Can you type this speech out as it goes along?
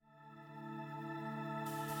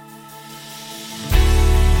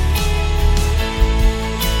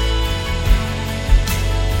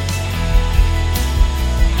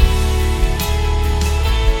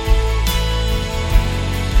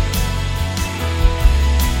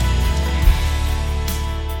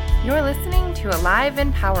to Alive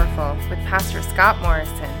and Powerful with Pastor Scott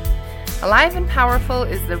Morrison. Alive and Powerful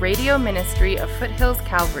is the radio ministry of Foothills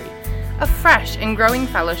Calvary, a fresh and growing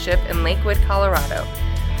fellowship in Lakewood, Colorado.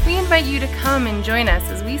 We invite you to come and join us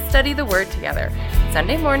as we study the Word together,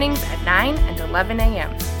 Sunday mornings at 9 and 11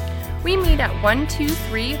 a.m. We meet at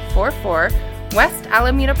 12344 West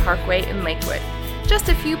Alameda Parkway in Lakewood, just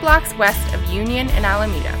a few blocks west of Union and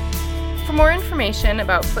Alameda. For more information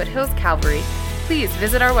about Foothills Calvary, please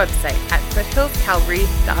visit our website at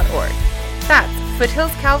foothillscalvary.org. That's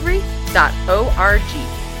foothillscalvary.org.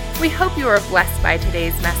 We hope you are blessed by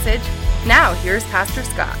today's message. Now, here's Pastor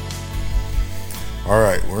Scott. All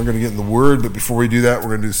right, we're going to get in the Word, but before we do that, we're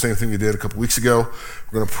going to do the same thing we did a couple weeks ago.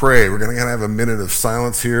 We're going to pray. We're going to have a minute of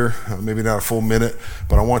silence here, maybe not a full minute,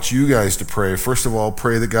 but I want you guys to pray. First of all,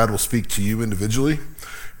 pray that God will speak to you individually.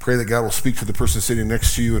 Pray that God will speak to the person sitting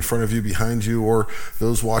next to you, in front of you, behind you, or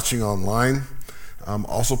those watching online.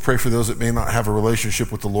 Also pray for those that may not have a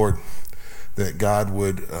relationship with the Lord, that God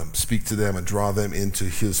would speak to them and draw them into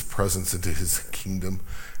His presence, into His kingdom.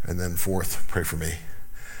 And then fourth, pray for me,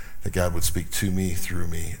 that God would speak to me, through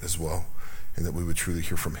me as well, and that we would truly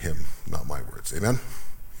hear from Him, not my words. Amen?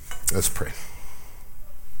 Let's pray.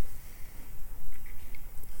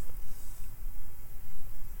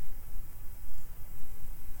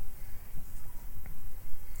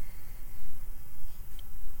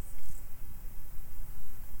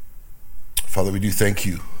 Father, we do thank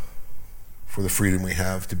you for the freedom we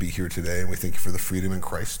have to be here today, and we thank you for the freedom in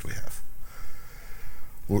Christ we have.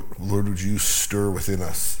 Lord, would you stir within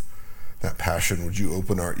us that passion? Would you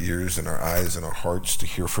open our ears and our eyes and our hearts to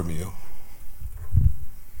hear from you?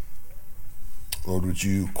 Lord, would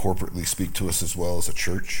you corporately speak to us as well as a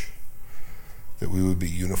church, that we would be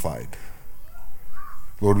unified?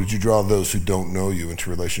 Lord, would you draw those who don't know you into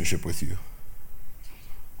relationship with you?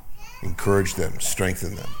 Encourage them,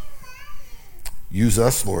 strengthen them. Use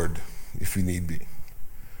us, Lord, if we need be.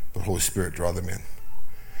 But Holy Spirit, draw them in.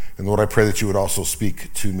 And Lord, I pray that you would also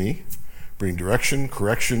speak to me, bring direction,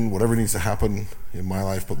 correction, whatever needs to happen in my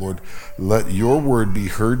life. But Lord, let your word be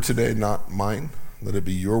heard today, not mine. Let it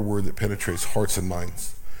be your word that penetrates hearts and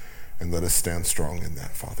minds. And let us stand strong in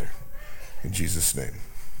that, Father. In Jesus' name,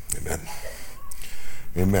 amen.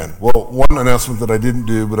 Amen. Well, one announcement that I didn't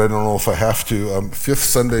do, but I don't know if I have to. Fifth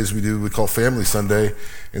Sundays we call Family Sunday,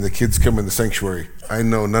 and the kids come in the sanctuary. I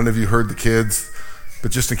know none of you heard the kids,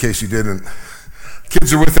 but just in case you didn't,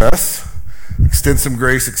 kids are with us. Extend some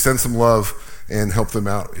grace, extend some love, and help them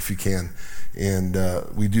out if you can. And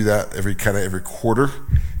we do that every quarter,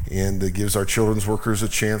 and it gives our children's workers a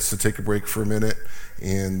chance to take a break for a minute.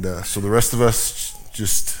 And so the rest of us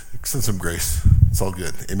just extend some grace. It's all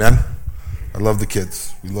good. Amen? I love the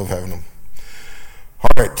kids. We love having them. All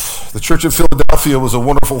right. The church of Philadelphia was a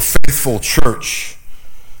wonderful, faithful church.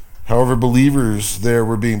 However, believers there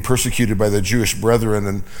were being persecuted by the Jewish brethren,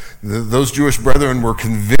 and those Jewish brethren were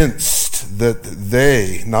convinced that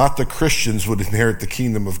they, not the Christians, would inherit the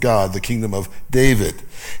kingdom of God, the kingdom of David.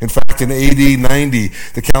 In fact, in AD 90,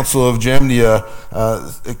 the Council of Jamnia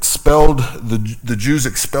the Jews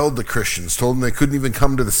expelled the Christians, told them they couldn't even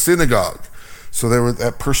come to the synagogue. So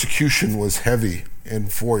that persecution was heavy and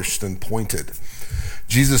forced and pointed.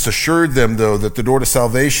 Jesus assured them, though, that the door to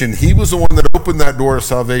salvation, he was the one that opened that door of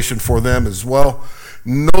salvation for them as well.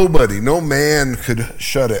 Nobody, no man could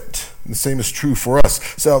shut it. And the same is true for us.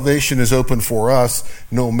 Salvation is open for us.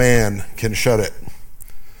 No man can shut it.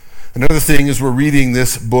 Another thing as we're reading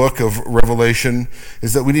this book of Revelation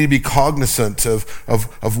is that we need to be cognizant of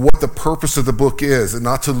what the purpose of the book is and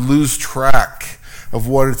not to lose track of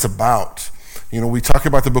what it's about. You know, we talk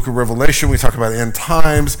about the book of Revelation, we talk about end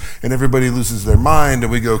times, and everybody loses their mind, and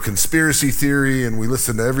we go conspiracy theory, and we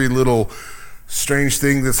listen to every little strange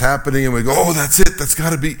thing that's happening, and we go, oh, that's it, that's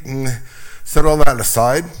got to be. Set all that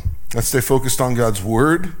aside. Let's stay focused on God's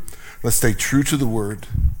word. Let's stay true to the word.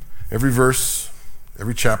 Every verse,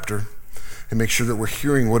 every chapter, and make sure that we're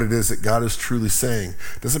hearing what it is that God is truly saying.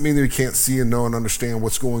 Doesn't mean that we can't see and know and understand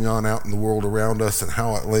what's going on out in the world around us and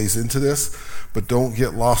how it lays into this, but don't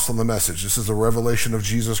get lost on the message. This is a revelation of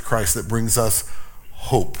Jesus Christ that brings us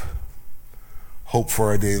hope. Hope for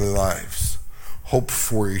our daily lives. Hope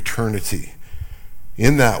for eternity.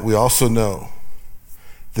 In that, we also know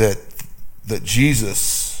that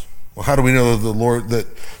Jesus, well, how do we know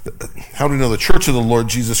how do we know the church of the Lord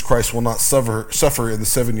Jesus Christ will not suffer in the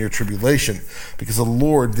 7-year tribulation? Because the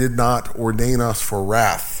Lord did not ordain us for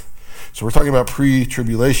wrath. So we're talking about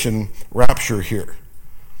pre-tribulation rapture here.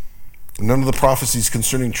 None of the prophecies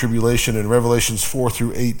concerning tribulation in Revelations 4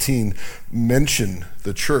 through 18 mention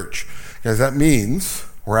the church. Guys, that means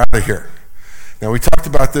we're out of here. Now, we talked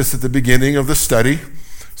about this at the beginning of the study.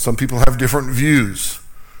 Some people have different views.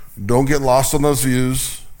 Don't get lost on those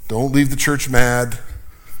views. Don't leave the church mad.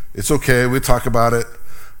 It's okay, we'll talk about it.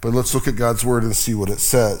 But let's look at God's word and see what it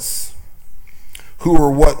says. Who or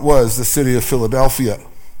what was the city of Philadelphia?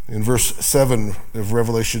 In verse 7 of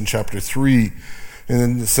Revelation chapter 3, and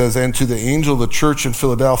then it says, and to the angel of the church in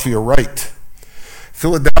Philadelphia write.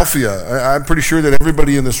 Philadelphia, I'm pretty sure that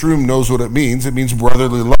everybody in this room knows what it means. It means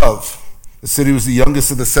brotherly love. The city was the youngest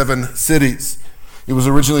of the 7 cities. It was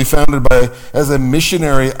originally founded as a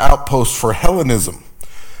missionary outpost for Hellenism,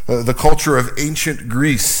 the culture of ancient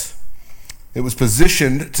Greece. It was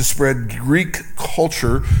positioned to spread Greek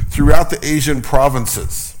culture throughout the Asian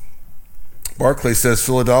provinces. Barclay says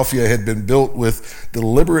Philadelphia had been built with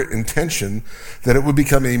deliberate intention that it would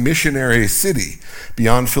become a missionary city.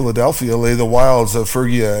 Beyond Philadelphia lay the wilds of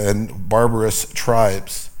Phrygia and barbarous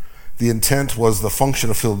tribes. The intent was the function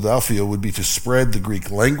of Philadelphia would be to spread the Greek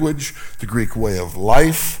language, the Greek way of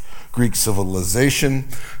life, Greek civilization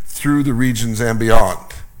through the regions and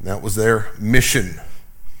beyond. That was their mission.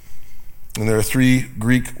 And there are 3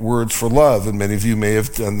 Greek words for love, and many of you may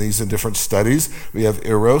have done these in different studies. We have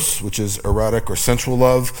eros, which is erotic or sensual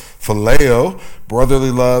love, phileo, brotherly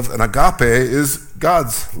love, and agape is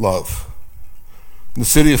God's love. The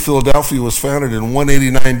city of Philadelphia was founded in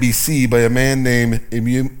 189 BC by a man named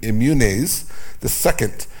Immunes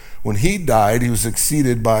II. When he died, he was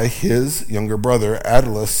succeeded by his younger brother,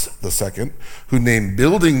 Attalus II, who named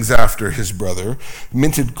buildings after his brother,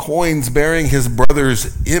 minted coins bearing his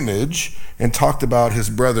brother's image, and talked about his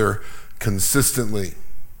brother consistently.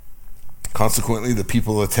 Consequently, the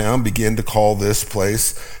people of the town began to call this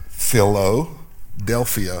place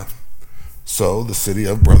Philadelphia, so the city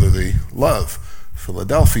of brotherly love,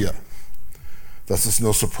 Philadelphia. Thus, it's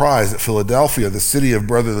no surprise that Philadelphia, the city of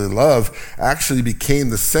brotherly love, actually became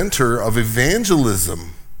the center of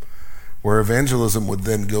evangelism, where evangelism would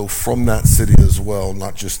then go from that city as well,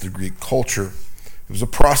 not just the Greek culture. It was a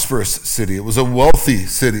prosperous city. It was a wealthy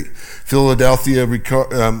city. Philadelphia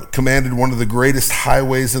commanded one of the greatest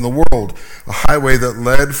highways in the world, a highway that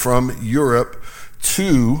led from Europe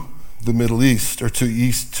to the Middle East, or to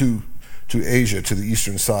Asia, to the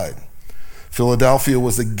eastern side. Philadelphia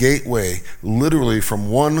was a gateway, literally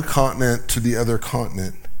from one continent to the other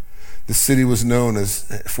continent. The city was known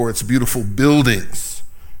for its beautiful buildings,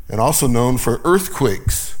 and also known for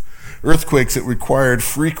earthquakes. Earthquakes that required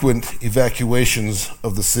frequent evacuations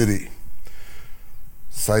of the city.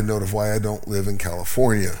 Side note of why I don't live in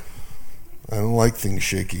California. I don't like things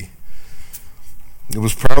shaky. It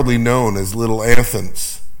was proudly known as Little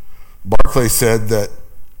Athens. Barclay said that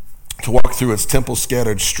to walk through its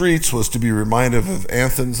temple-scattered streets was to be reminded of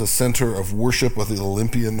Athens, a center of worship of the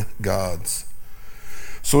Olympian gods.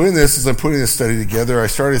 So in this, as I'm putting this study together, I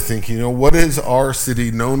started thinking, what is our city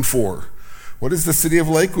known for? What is the city of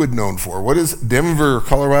Lakewood known for? What is Denver,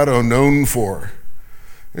 Colorado known for?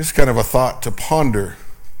 It's kind of a thought to ponder.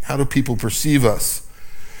 How do people perceive us?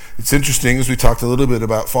 It's interesting, as we talked a little bit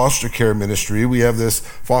about foster care ministry, we have this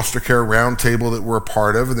foster care roundtable that we're a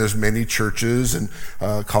part of, and there's many churches, and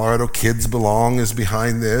Colorado Kids Belong is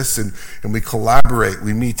behind this, and we collaborate,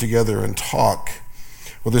 we meet together and talk.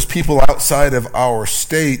 Well, there's people outside of our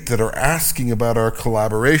state that are asking about our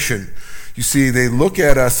collaboration. You see, they look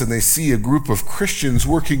at us and they see a group of Christians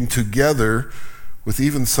working together with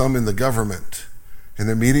even some in the government, and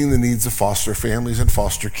they're meeting the needs of foster families and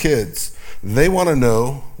foster kids. They want to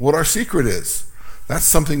know what our secret is. That's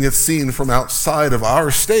something that's seen from outside of our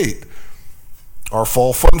state. Our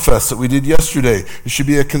Fall Fun Fest that we did yesterday, it should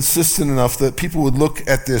be consistent enough that people would look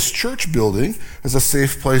at this church building as a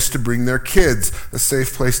safe place to bring their kids, a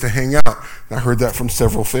safe place to hang out. And I heard that from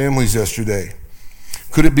several families yesterday.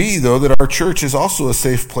 Could it be, though, that our church is also a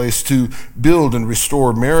safe place to build and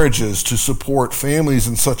restore marriages, to support families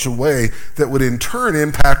in such a way that would in turn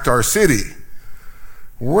impact our city?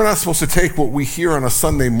 We're not supposed to take what we hear on a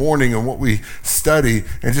Sunday morning and what we study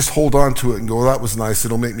and just hold on to it and go, well, that was nice,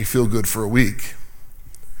 it'll make me feel good for a week.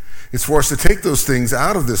 It's for us to take those things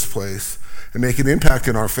out of this place and make an impact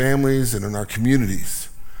in our families and in our communities.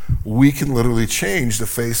 We can literally change the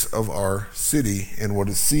face of our city and what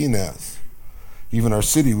it's seen as. Even our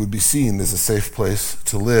city would be seen as a safe place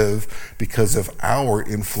to live because of our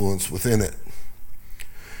influence within it.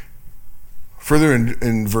 Further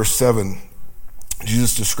in verse 7,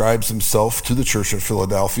 Jesus describes himself to the church of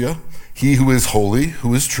Philadelphia. He who is holy,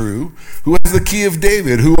 who is true, who has the key of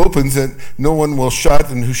David, who opens and no one will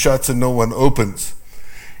shut, and who shuts and no one opens.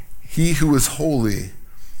 He who is holy,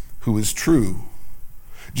 who is true.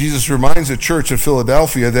 Jesus reminds the church of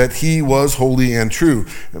Philadelphia that he was holy and true.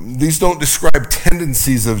 These don't describe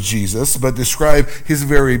tendencies of Jesus, but describe his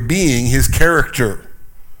very being, his character.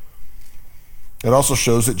 It also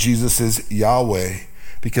shows that Jesus is Yahweh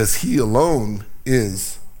because he alone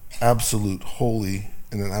is absolute holy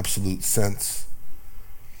in an absolute sense.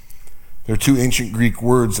 There are two ancient Greek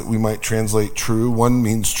words that we might translate true. One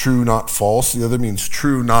means true, not false. The other means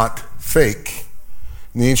true, not fake.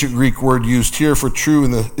 And the ancient Greek word used here for true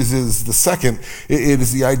is the second. It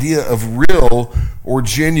is the idea of real or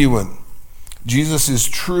genuine. Jesus is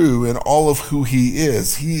true in all of who he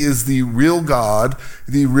is. He is the real God,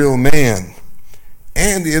 the real man.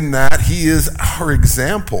 And in that, he is our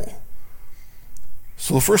example.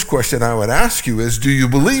 So the first question I would ask you is, do you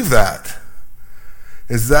believe that?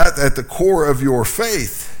 Is that at the core of your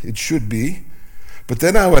faith? It should be. But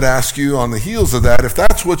then I would ask you on the heels of that, if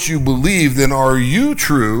that's what you believe, then are you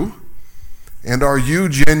true and are you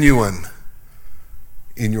genuine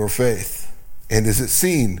in your faith? And is it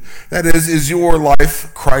seen? That is your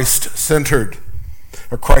life Christ-centered?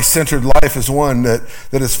 A Christ-centered life is one that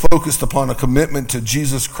is focused upon a commitment to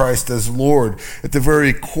Jesus Christ as Lord. At the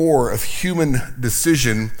very core of human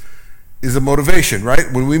decision is a motivation,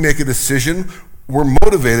 right? When we make a decision, we're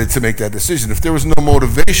motivated to make that decision. If there was no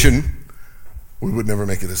motivation, we would never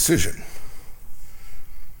make a decision.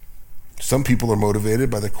 Some people are motivated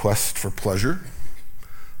by the quest for pleasure.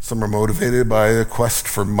 Some are motivated by the quest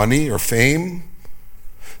for money or fame.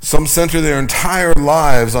 Some center their entire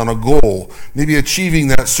lives on a goal, maybe achieving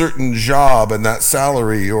that certain job and that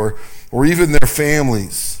salary, or even their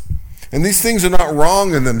families. And these things are not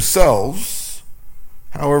wrong in themselves.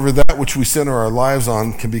 However, that which we center our lives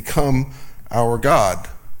on can become our God.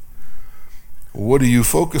 What do you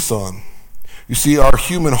focus on? You see, our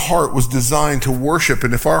human heart was designed to worship,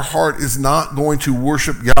 and if our heart is not going to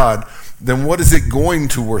worship God, then what is it going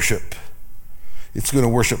to worship? It's going to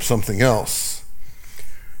worship something else.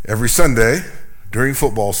 Every Sunday, during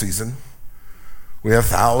football season, we have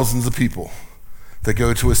thousands of people that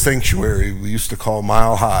go to a sanctuary we used to call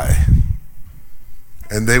Mile High,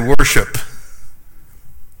 and they worship.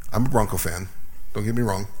 I'm a Bronco fan, don't get me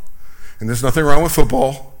wrong. And there's nothing wrong with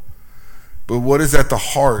football, but what is at the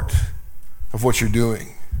heart of what you're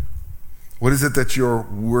doing? What is it that you're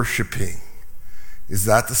worshiping? Is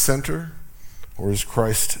that the center, or is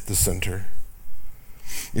Christ the center?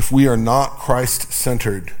 If we are not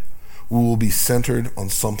Christ-centered, we will be centered on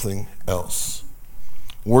something else.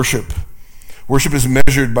 Worship is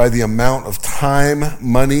measured by the amount of time,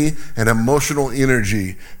 money, and emotional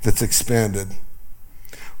energy that's expended.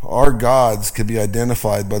 Our gods can be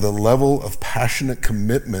identified by the level of passionate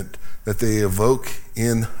commitment that they evoke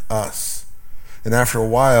in us. And after a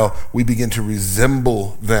while, we begin to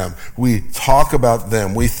resemble them. We talk about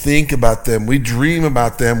them. We think about them. We dream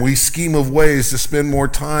about them. We scheme of ways to spend more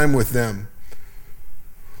time with them.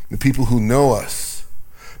 The people who know us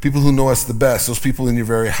the best, those people in your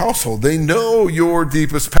very household, they know your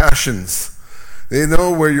deepest passions. They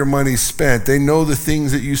know where your money's spent. They know the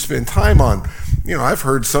things that you spend time on. You know, I've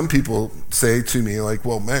heard some people say to me, like,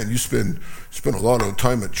 well, man, you spend a lot of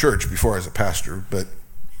time at church. Before I was a pastor, but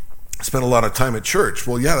spent a lot of time at church.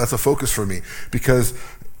 Well, yeah, that's a focus for me, because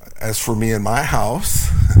as for me and my house,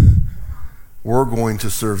 we're going to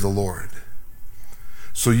serve the Lord.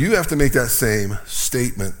 So you have to make that same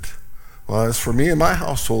statement. Well, as for me and my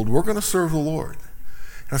household, we're going to serve the Lord.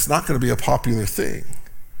 That's not going to be a popular thing.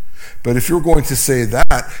 But if you're going to say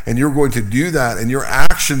that, and you're going to do that, and your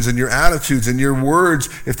actions and your attitudes and your words,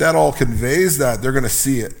 if that all conveys that, they're going to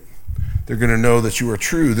see it. They're going to know that you are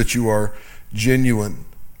true, that you are genuine.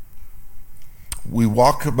 We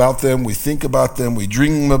walk about them, we think about them, we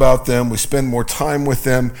dream about them, we spend more time with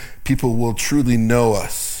them. People will truly know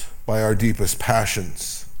us by our deepest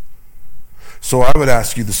passions. So I would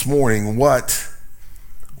ask you this morning, what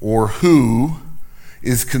or who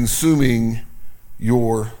is consuming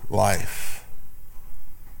your life?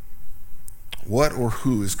 What or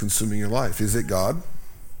who is consuming your life? Is it God?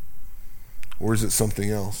 Or is it something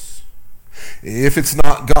else? If it's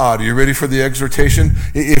not God, are you ready for the exhortation?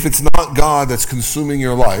 If it's not God that's consuming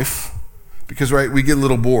your life, because, right, we get a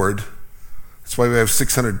little bored. That's why we have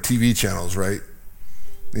 600 TV channels, right?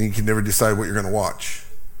 And you can never decide what you're going to watch.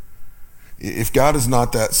 If God is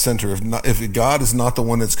not that center, if God is not the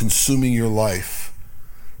one that's consuming your life,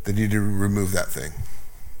 then you need to remove that thing.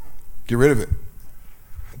 Get rid of it.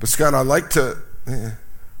 But Scott, I like to,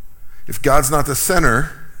 if God's not the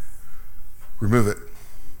center, remove it.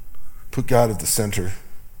 Put God at the center.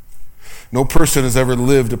 No person has ever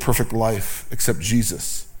lived a perfect life except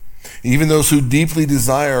Jesus. Even those who deeply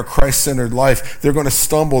desire a Christ-centered life, they're going to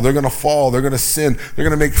stumble, they're going to fall, they're going to sin, they're going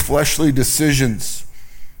to make fleshly decisions.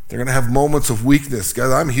 They're going to have moments of weakness.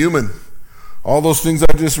 Guys, I'm human. All those things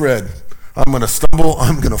I just read. I'm going to stumble,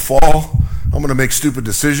 I'm going to fall, I'm going to make stupid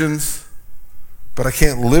decisions. but I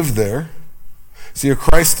can't live there. See, a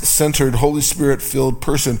Christ-centered, Holy Spirit-filled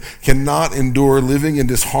person cannot endure living in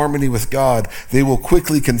disharmony with God. They will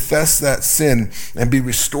quickly confess that sin and be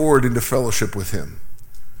restored into fellowship with him.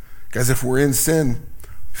 Guys, if we're in sin,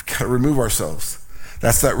 we've got to remove ourselves.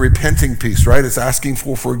 That's that repenting piece, right? It's asking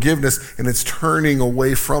for forgiveness, and it's turning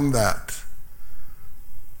away from that.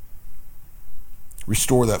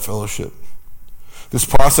 Restore that fellowship. This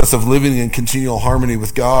process of living in continual harmony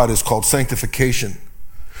with God is called sanctification.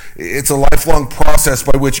 It's a lifelong process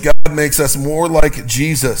by which God makes us more like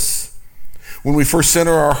Jesus. When we first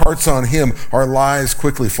center our hearts on him, our lives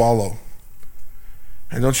quickly follow.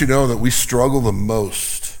 And don't you know that we struggle the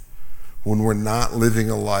most when we're not living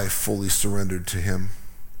a life fully surrendered to him?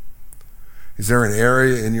 Is there an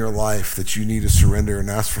area in your life that you need to surrender and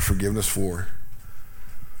ask for forgiveness for?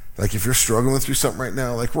 Like if you're struggling through something right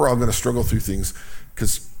now, like we're all going to struggle through things,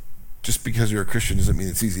 because just because you're a Christian doesn't mean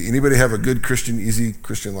it's easy. Anybody have a good Christian, easy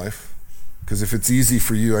Christian life? Because if it's easy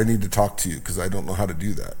for you, I need to talk to you, because I don't know how to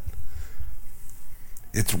do that.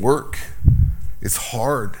 It's work. It's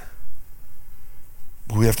hard.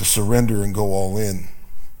 But we have to surrender and go all in.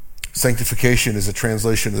 Sanctification is a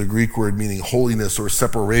translation of the Greek word meaning holiness or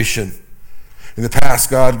separation. In the past,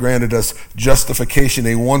 God granted us justification,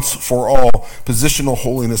 a once-for-all positional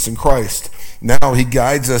holiness in Christ. Now he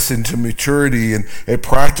guides us into maturity and a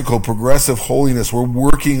practical, progressive holiness. We're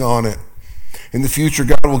working on it. In the future,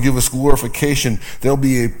 God will give us glorification. There'll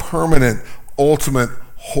be a permanent, ultimate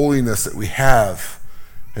holiness that we have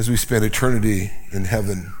as we spend eternity in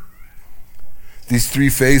heaven. These three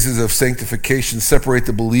phases of sanctification separate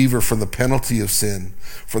the believer from the penalty of sin,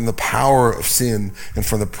 from the power of sin, and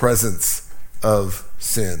from the presence of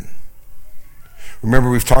sin.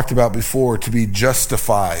 Remember, we've talked about before, to be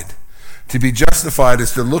justified. To be justified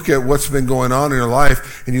is to look at what's been going on in your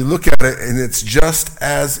life, and you look at it, and it's just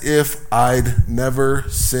as if I'd never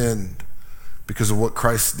sinned because of what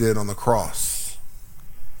Christ did on the cross.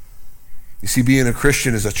 You see, being a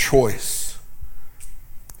Christian is a choice.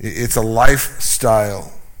 It's a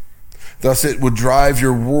lifestyle. Thus, it would drive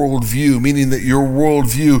your worldview, meaning that your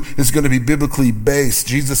worldview is going to be biblically based.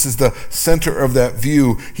 Jesus is the center of that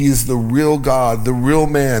view. He is the real God, the real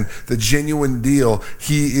man, the genuine deal.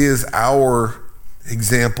 He is our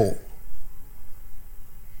example.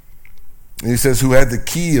 And he says, who had the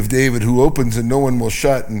key of David, who opens and no one will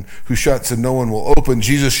shut, and who shuts and no one will open.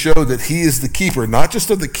 Jesus showed that he is the keeper, not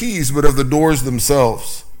just of the keys, but of the doors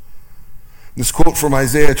themselves. This quote from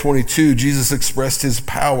Isaiah 22, Jesus expressed his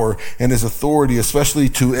power and his authority, especially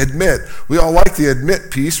to admit. We all like the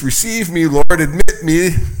admit piece. Receive me, Lord, admit me.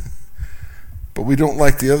 But we don't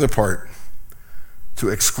like the other part, to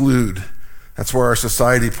exclude. That's where our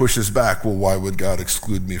society pushes back. Well, why would God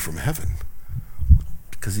exclude me from heaven?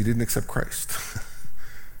 Because he didn't accept Christ.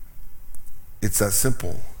 It's that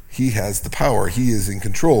simple. He has the power. He is in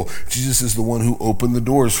control. Jesus is the one who opened the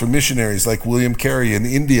doors for missionaries like William Carey in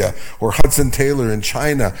India or Hudson Taylor in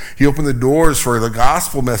China. He opened the doors for the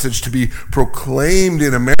gospel message to be proclaimed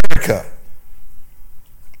in America.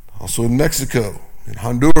 Also in Mexico, in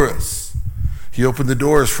Honduras. He opened the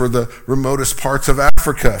doors for the remotest parts of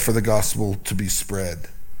Africa for the gospel to be spread.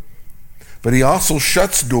 But he also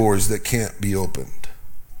shuts doors that can't be opened.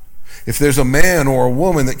 If there's a man or a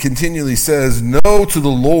woman that continually says no to the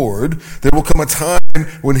Lord, there will come a time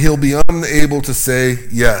when he'll be unable to say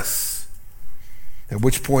yes, at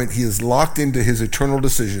which point he is locked into his eternal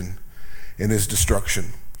decision and his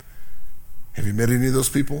destruction. Have you met any of those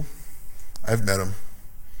people? I've met them.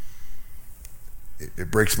 It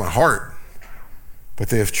breaks my heart, but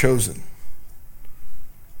they have chosen.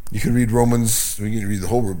 You can read Romans, you can read the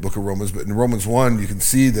whole book of Romans, but in Romans 1, you can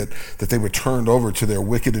see that they were turned over to their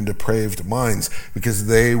wicked and depraved minds because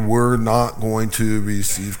they were not going to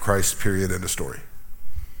receive Christ, period, end of story.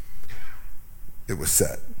 It was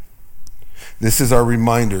set. This is our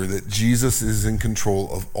reminder that Jesus is in control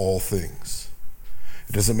of all things.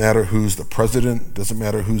 It doesn't matter who's the president, it doesn't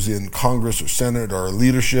matter who's in Congress or Senate or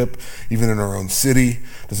leadership, even in our own city,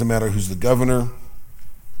 it doesn't matter who's the governor.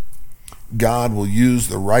 God will use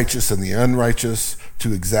the righteous and the unrighteous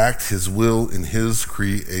to exact his will in his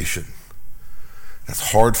creation.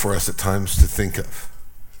 That's hard for us at times to think of.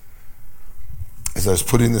 As I was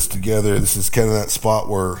putting this together, this is kind of that spot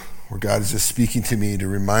where God is just speaking to me to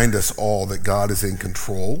remind us all that God is in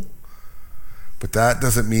control. But that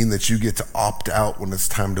doesn't mean that you get to opt out when it's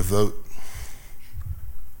time to vote.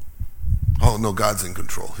 Oh, no, God's in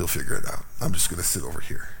control. He'll figure it out. I'm just going to sit over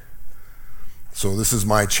here. So this is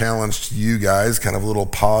my challenge to you guys, kind of a little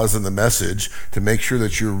pause in the message to make sure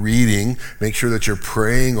that you're reading, make sure that you're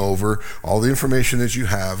praying over all the information that you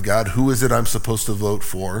have. God, who is it I'm supposed to vote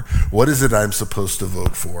for? What is it I'm supposed to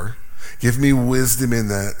vote for? Give me wisdom in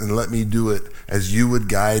that and let me do it as you would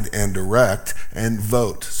guide and direct and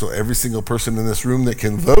vote. So every single person in this room that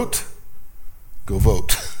can vote, go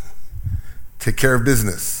vote. Take care of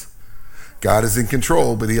business. God is in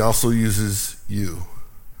control, but he also uses you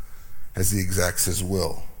as he exacts his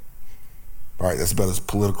will. All right, that's about as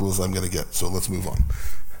political as I'm going to get, so let's move on.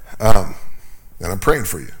 And I'm praying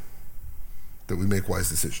for you that we make wise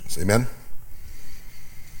decisions. Amen?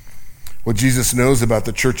 What Jesus knows about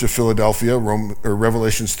the church of Philadelphia,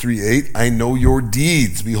 Revelations 3:8, I know your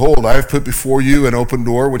deeds. Behold, I have put before you an open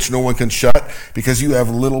door which no one can shut, because you have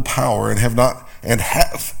little power and have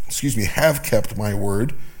kept my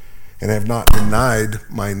word and have not denied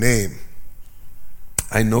my name.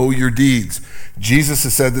 I know your deeds. Jesus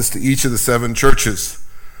has said this to each of the 7 churches.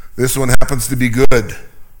 This one happens to be good.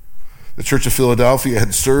 The church of Philadelphia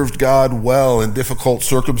had served God well in difficult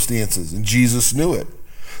circumstances, and Jesus knew it.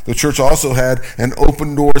 The church also had an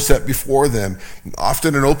open door set before them.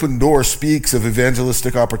 Often an open door speaks of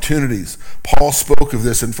evangelistic opportunities. Paul spoke of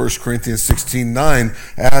this in 1 Corinthians 16:9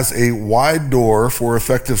 as a wide door for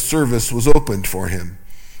effective service was opened for him.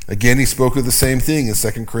 Again, he spoke of the same thing in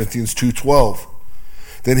 2 Corinthians 2:12.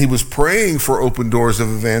 Then he was praying for open doors of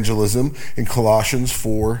evangelism in Colossians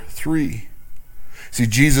 4:3. See,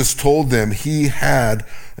 Jesus told them he had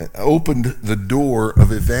opened the door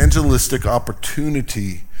of evangelistic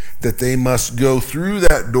opportunity, that they must go through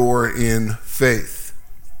that door in faith.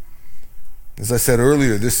 As I said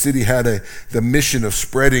earlier, this city had the mission of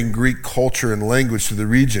spreading Greek culture and language to the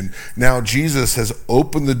region. Now Jesus has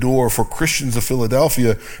opened the door for Christians of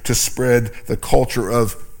Philadelphia to spread the culture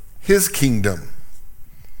of his kingdom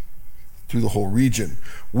through the whole region.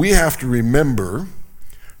 We have to remember,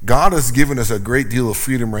 God has given us a great deal of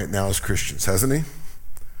freedom right now as Christians, hasn't he?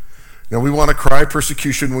 Now, we want to cry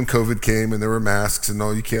persecution when COVID came and there were masks and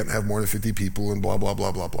no, you can't have more than 50 people and blah, blah,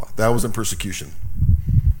 blah, blah, blah. That wasn't persecution.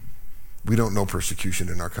 We don't know persecution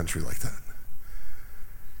in our country like that.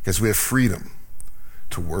 Because we have freedom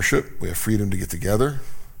to worship, we have freedom to get together,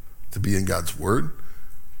 to be in God's word.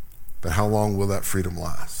 But how long will that freedom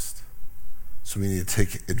last? So we need to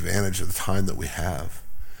take advantage of the time that we have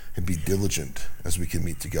and be diligent as we can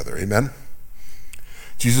meet together. Amen?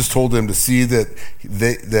 Jesus told them to see that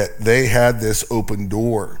they had this open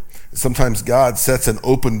door. Sometimes God sets an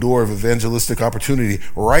open door of evangelistic opportunity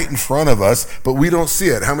right in front of us, but we don't see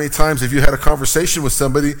it. How many times have you had a conversation with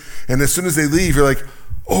somebody, and as soon as they leave, you're like,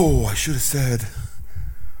 oh, I should have said,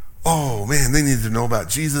 oh, man, they needed to know about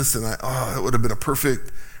Jesus, and that would have been a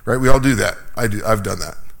perfect, right? We all do that. I've done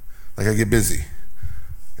that. Like I get busy,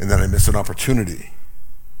 and then I miss an opportunity.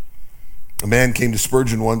 A man came to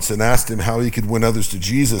Spurgeon once and asked him how he could win others to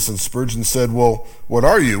Jesus, and Spurgeon said, well, what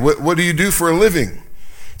are you? What do you do for a living?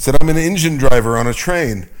 He said, I'm an engine driver on a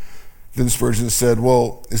train. Then Spurgeon said,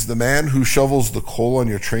 well, is the man who shovels the coal on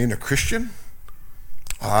your train a Christian?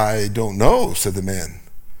 I don't know, said the man.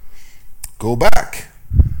 Go back.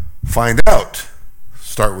 Find out.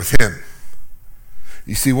 Start with him.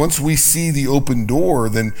 You see, once we see the open door,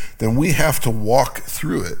 then we have to walk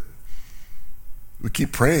through it. We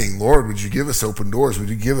keep praying, Lord, would you give us open doors? Would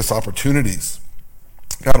you give us opportunities?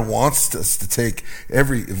 God wants us to take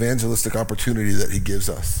every evangelistic opportunity that he gives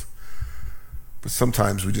us. But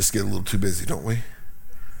sometimes we just get a little too busy, don't we?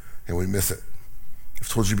 And we miss it. I've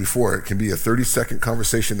told you before, it can be a 30-second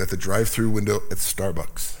conversation at the drive-through window at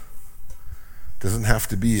Starbucks. It doesn't have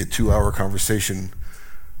to be a 2-hour conversation.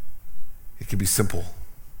 It can be simple.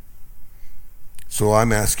 So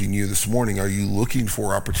I'm asking you this morning, are you looking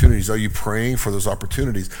for opportunities? Are you praying for those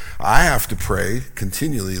opportunities? I have to pray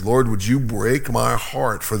continually, Lord, would you break my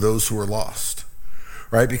heart for those who are lost?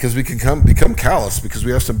 Right? Because we can become callous because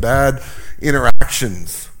we have some bad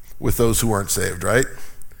interactions with those who aren't saved, right?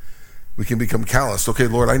 We can become callous. Okay,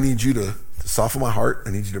 Lord, I need you to soften my heart.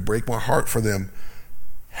 I need you to break my heart for them.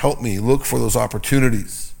 Help me look for those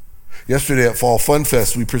opportunities. Yesterday at Fall Fun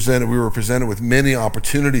Fest, we were presented with many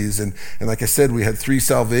opportunities, and like I said, we had 3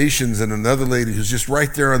 salvations and another lady who's just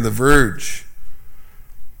right there on the verge.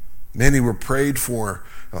 Many were prayed for.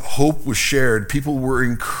 Hope was shared. People were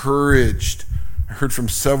encouraged. I heard from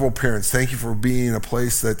several parents, thank you for being a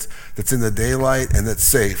place that's in the daylight and that's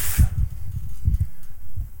safe.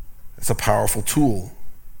 It's a powerful tool.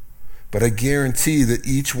 But I guarantee that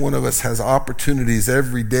each one of us has opportunities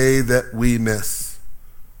every day that we miss.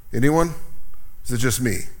 Anyone? Is it just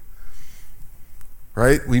me?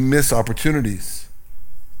 Right? We miss opportunities.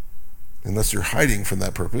 Unless you're hiding from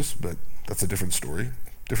that purpose, but That's a different story,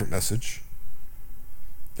 different message.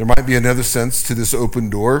 There might be another sense to this open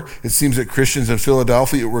door. It seems that Christians in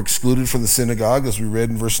Philadelphia were excluded from the synagogue, as we read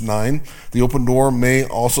in verse 9. The open door may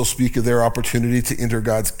also speak of their opportunity to enter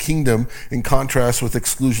God's kingdom in contrast with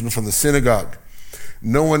exclusion from the synagogue.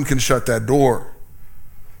 No one can shut that door.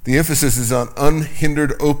 The emphasis is on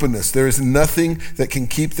unhindered openness. There is nothing that can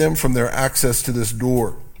keep them from their access to this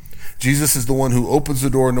door. Jesus is the one who opens the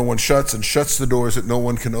door no one shuts, and shuts the doors that no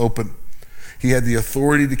one can open. He had the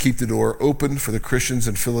authority to keep the door open for the Christians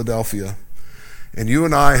in Philadelphia. And you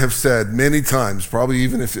and I have said many times, probably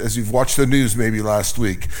even as you've watched the news maybe last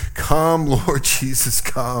week, come, Lord Jesus,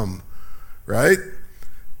 come, right?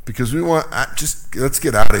 Because we want, let's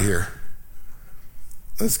get out of here.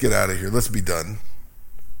 Let's get out of here. Let's be done.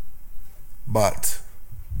 But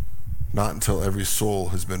not until every soul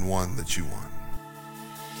has been won that you want.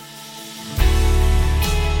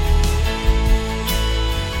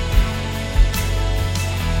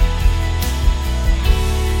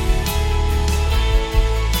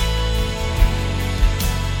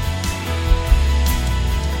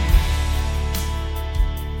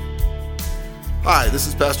 Hi, this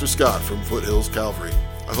is Pastor Scott from Foothills Calvary.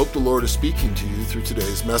 I hope the Lord is speaking to you through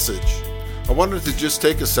today's message. I wanted to just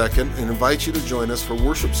take a second and invite you to join us for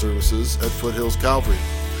worship services at Foothills Calvary.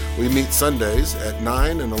 We meet Sundays at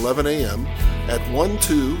 9 and 11 a.m. at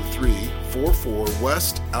 12344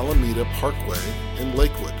 West Alameda Parkway in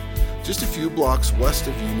Lakewood, just a few blocks west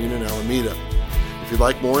of Union and Alameda. If you'd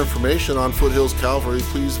like more information on Foothills Calvary,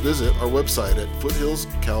 please visit our website at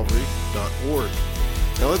foothillscalvary.org.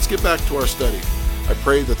 Now let's get back to our study. I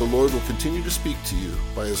pray that the Lord will continue to speak to you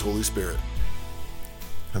by His Holy Spirit.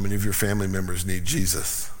 How many of your family members need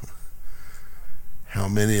Jesus? How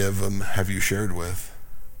many of them have you shared with?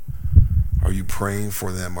 Are you praying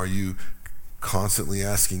for them? Are you constantly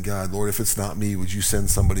asking God, Lord, if it's not me, would you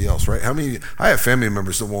send somebody else, right? I have family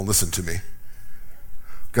members that won't listen to me.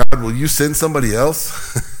 God, will you send somebody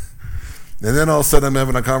else? And then all of a sudden I'm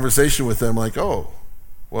having a conversation with them like, oh,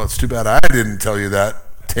 well, it's too bad I didn't tell you that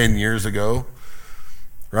 10 years ago,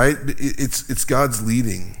 right? It's God's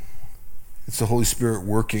leading. It's the Holy Spirit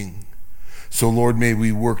working. So, Lord, may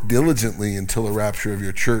we work diligently until the rapture of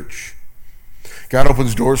your church. God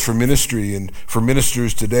opens doors for ministry and for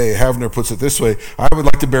ministers today. Havner puts it this way: I would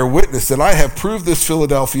like to bear witness that I have proved this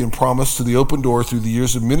Philadelphian promise to the open door through the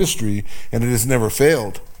years of ministry, and it has never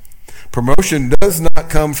failed. Promotion does not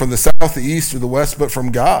come from the south, the east, or the west, but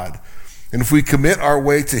from God. And if we commit our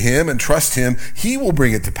way to Him and trust Him, He will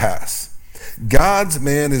bring it to pass. God's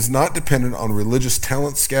man is not dependent on religious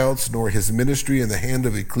talent scouts, nor His ministry in the hand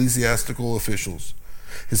of ecclesiastical officials.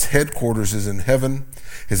 His headquarters is in heaven.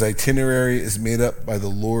 His itinerary is made up by the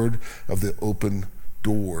Lord of the open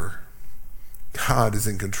door. God is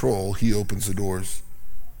in control. He opens the doors.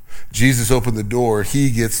 Jesus opened the door.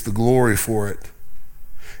 He gets the glory for it.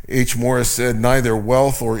 H. Morris said, neither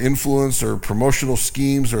wealth or influence or promotional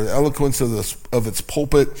schemes or the eloquence of its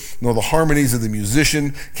pulpit, nor the harmonies of the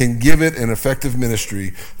musician can give it an effective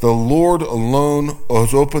ministry. The Lord alone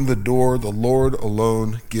has opened the door. The Lord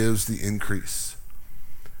alone gives the increase.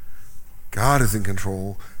 God is in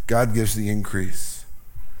control. God gives the increase.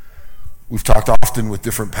 We've talked often with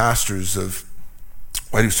different pastors of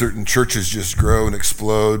why do certain churches just grow and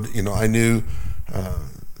explode. You know, I knew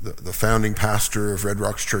the founding pastor of Red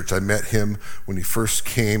Rocks Church. I met him when he first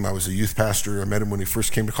came. I was a youth pastor. I met him when he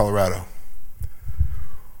first came to Colorado.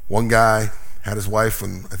 One guy had his wife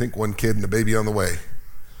and I think one kid and a baby on the way.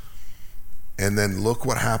 And then look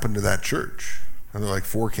what happened to that church. And they're like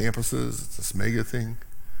 4 campuses. It's this mega thing.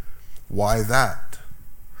 Why that?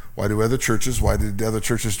 Why did other churches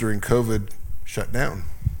during COVID shut down?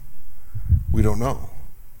 We don't know.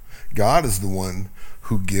 God is the one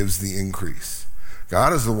who gives the increase.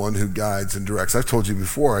 God is the one who guides and directs. I've told you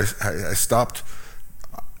before, I stopped.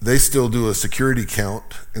 They still do a security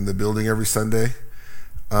count in the building every Sunday.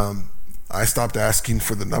 I stopped asking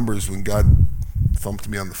for the numbers when God thumped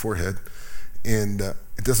me on the forehead. And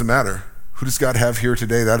it doesn't matter. Who does God have here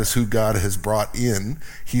today? That is who God has brought in.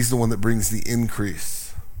 He's the one that brings the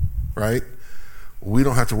increase, right? We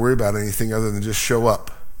don't have to worry about anything other than just show up.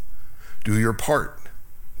 Do your part.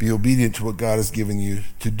 Be obedient to what God has given you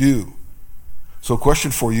to do. So a question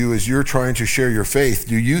for you as you're trying to share your faith,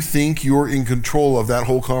 do you think you're in control of that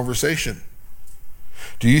whole conversation?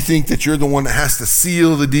 Do you think that you're the one that has to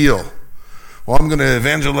seal the deal? Well, I'm going to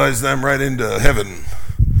evangelize them right into heaven.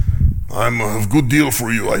 I'm a good deal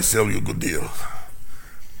for you. I sell you a good deal.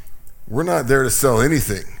 We're not there to sell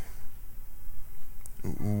anything.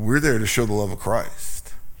 We're there to show the love of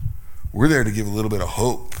Christ. We're there to give a little bit of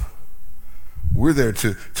hope. We're there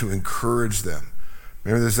to encourage them.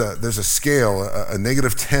 Remember, there's a scale, a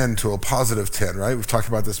negative 10 to a positive 10, right? We've talked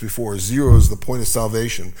about this before. 0 is the point of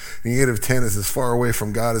salvation. Negative 10 is as far away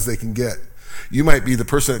from God as they can get. You might be the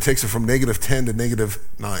person that takes it from negative 10 to negative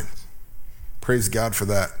 9. Praise God for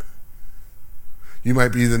that. You might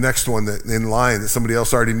be the next one that in line that somebody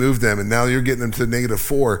else already moved them, and now you're getting them to negative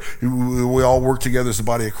 4. We all work together as the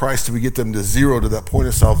body of Christ till we get them to 0, to that point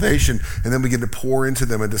of salvation, and then we get to pour into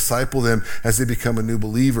them and disciple them as they become a new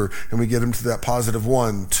believer, and we get them to that positive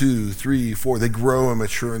 1, 2, 3, 4. They grow and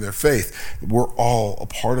mature in their faith. We're all a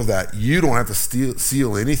part of that. You don't have to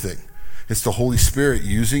seal anything. It's the Holy Spirit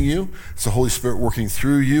using you. It's the Holy Spirit working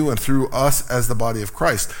through you and through us as the body of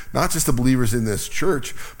Christ. Not just the believers in this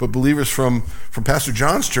church, but believers from Pastor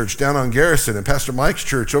John's church down on Garrison, and Pastor Mike's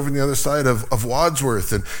church over on the other side of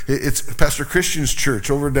Wadsworth, and it's Pastor Christian's church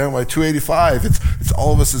over down by 285. It's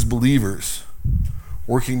all of us as believers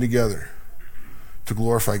working together to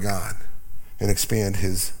glorify God and expand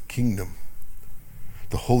his kingdom.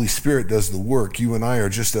 The Holy Spirit does the work. You and I are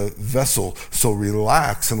just a vessel. So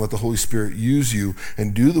relax and let the Holy Spirit use you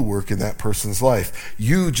and do the work in that person's life.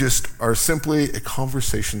 You just are simply a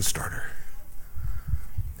conversation starter.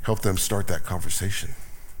 Help them start that conversation.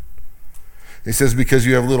 He says, because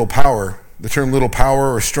you have little power. The term little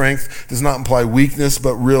power or strength does not imply weakness,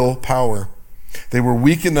 but real power. They were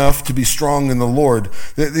weak enough to be strong in the Lord.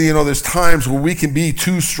 There's times where we can be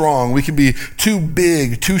too strong. We can be too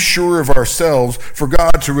big, too sure of ourselves for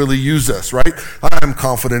God to really use us, right? I'm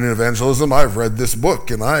confident in evangelism. I've read this book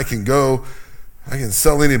and I can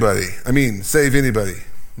sell anybody. Save anybody.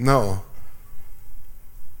 No.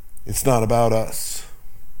 It's not about us.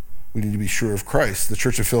 We need to be sure of Christ. The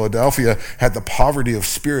Church of Philadelphia had the poverty of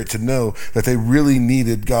spirit to know that they really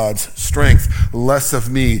needed God's strength. Less of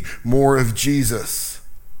me, more of Jesus.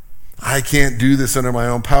 I can't do this under my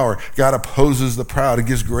own power. God opposes the proud and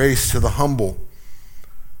gives grace to the humble.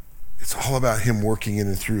 It's all about him working in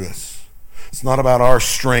and through us. It's not about our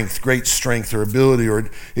strength, great strength or ability, or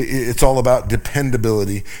it's all about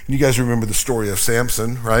dependability. And you guys remember the story of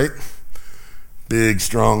Samson, right? Big,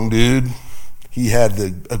 strong dude. He had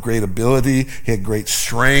a great ability, he had great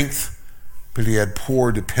strength, but he had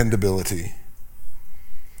poor dependability.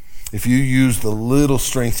 If you use the little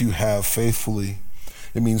strength you have faithfully,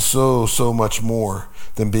 it means so much more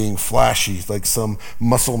than being flashy like some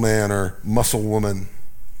muscle man or muscle woman.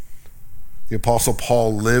 The Apostle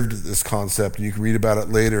Paul lived this concept, and you can read about it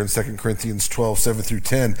later in 2 Corinthians 12, 7 through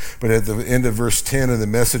 10. But at the end of verse 10 in the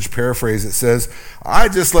Message paraphrase, it says, I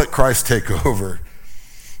just let Christ take over.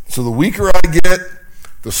 So the weaker I get,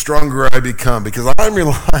 the stronger I become, because I'm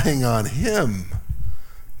relying on him,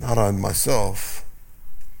 not on myself.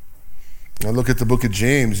 Now look at the book of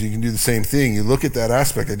James. You can do the same thing. You look at that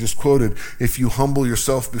aspect I just quoted. If you humble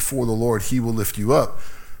yourself before the Lord, he will lift you up.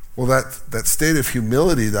 Well, that state of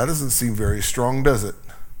humility, that doesn't seem very strong, does it?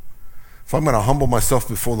 If I'm going to humble myself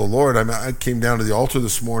before the Lord, I came down to the altar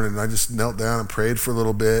this morning and I just knelt down and prayed for a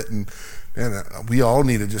little bit, and man, we all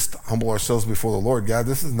need to just humble ourselves before the Lord. God,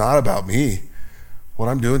 this is not about me. What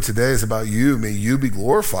I'm doing today is about you. May you be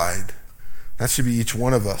glorified. That should be each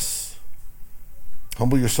one of us.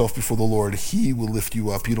 Humble yourself before the Lord. He will lift you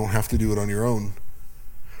up. You don't have to do it on your own.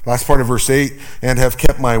 Last part of verse 8, and have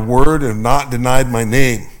kept my word and not denied my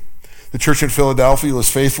name. The church in Philadelphia was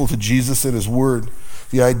faithful to Jesus and his word.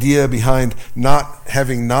 The idea behind not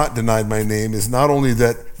denied my name is not only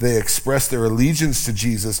that they expressed their allegiance to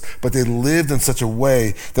Jesus, but they lived in such a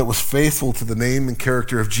way that was faithful to the name and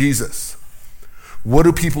character of Jesus. What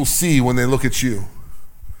do people see when they look at you?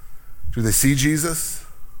 Do they see Jesus?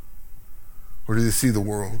 Or do they see the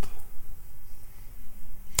world?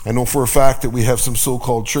 I know for a fact that we have some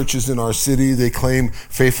so-called churches in our city. They claim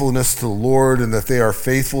faithfulness to the Lord and that they are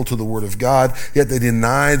faithful to the Word of God, yet they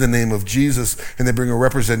deny the name of Jesus and they bring a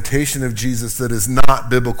representation of Jesus that is not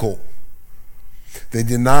biblical. They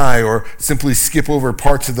deny or simply skip over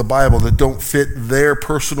parts of the Bible that don't fit their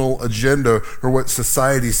personal agenda or what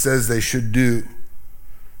society says they should do.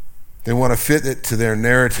 They want to fit it to their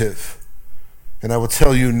narrative. And I will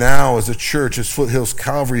tell you now, as a church, as Foothills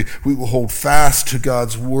Calvary, we will hold fast to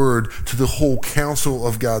God's word, to the whole counsel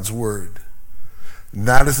of God's word. And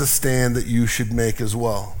that is a stand that you should make as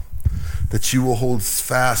well. That you will hold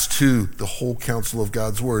fast to the whole counsel of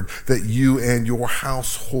God's word. That you and your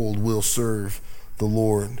household will serve the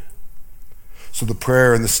Lord. So the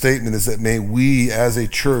prayer and the statement is that may we as a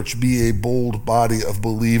church be a bold body of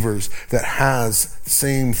believers that has the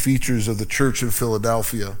same features of the church in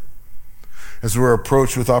Philadelphia. As we're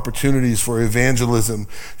approached with opportunities for evangelism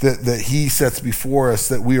that he sets before us,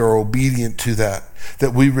 that we are obedient to that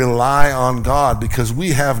we rely on God because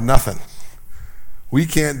we have nothing. We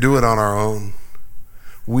can't do it on our own.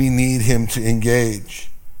 we need him to engage.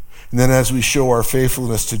 And then as we show our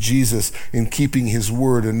faithfulness to Jesus in keeping his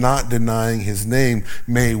word and not denying his name,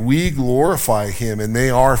 may we glorify him and may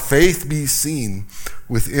our faith be seen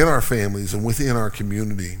within our families and within our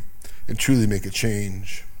community and truly make a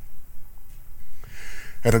change.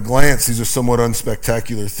 At a glance, these are somewhat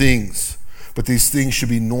unspectacular things, but these things should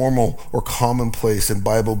be normal or commonplace in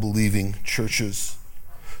Bible-believing churches,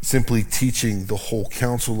 simply teaching the whole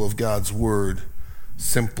counsel of God's word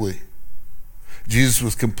simply. Jesus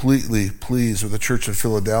was completely pleased with the church in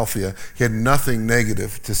Philadelphia. He had nothing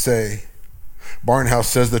negative to say. Barnhouse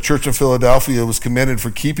says the church in Philadelphia was commended for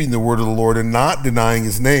keeping the word of the Lord and not denying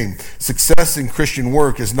his name. Success in Christian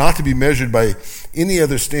work is not to be measured by any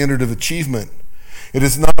other standard of achievement. It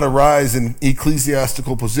is not a rise in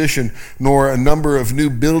ecclesiastical position, nor a number of new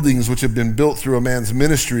buildings which have been built through a man's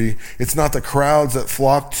ministry. It's not the crowds that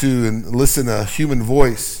flock to and listen to a human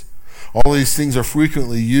voice. All these things are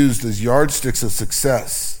frequently used as yardsticks of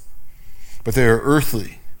success, but they are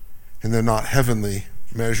earthly and they're not heavenly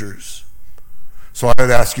measures. So I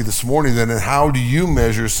would ask you this morning then, how do you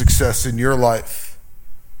measure success in your life?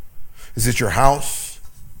 Is it your house?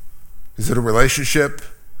 Is it a relationship?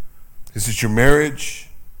 Is it your marriage?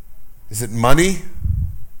 Is it money?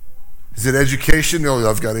 Is it education? Oh,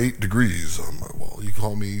 I've got 8 degrees on my wall. You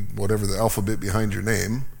call me whatever the alphabet behind your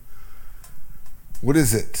name. What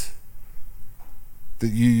is it that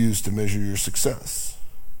you use to measure your success?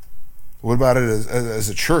 What about it as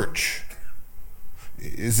a church?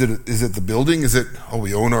 Is it the building? Is it,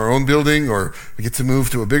 we own our own building, or we get to move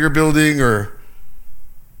to a bigger building, or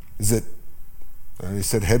is it, I already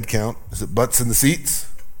said head count, is it butts in the seats?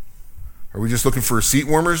 Are we just looking for seat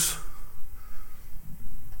warmers?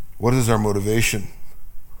 What is our motivation?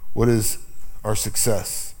 What is our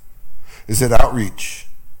success? Is it outreach?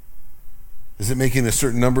 Is it making a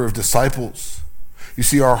certain number of disciples? You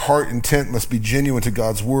see, our heart intent must be genuine to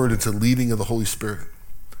God's word and to leading of the Holy Spirit.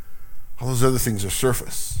 All those other things are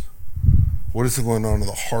surface. What is going on in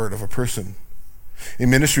the heart of a person? In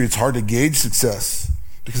ministry, it's hard to gauge success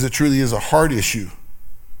because it truly is a heart issue.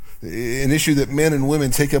 An issue that men and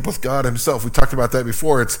women take up with God himself. We talked about that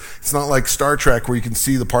before. It's not like Star Trek where you can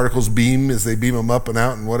see the particles beam as they beam them up and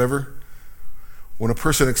out and whatever. When a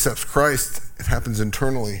person accepts Christ, it happens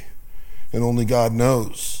internally, and only God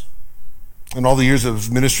knows. In all the years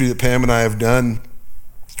of ministry that Pam and I have done,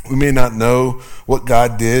 we may not know what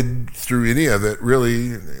God did through any of it,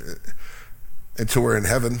 really, until we're in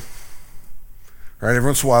heaven. Right? Every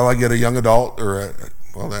once in a while I get a young adult,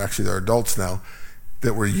 actually they're adults now,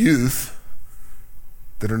 that were youth,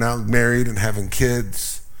 that are now married and having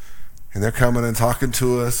kids, and they're coming and talking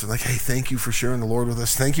to us, and like, hey, thank you for sharing the Lord with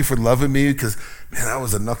us. Thank you for loving me, because, man, I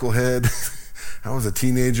was a knucklehead. I was a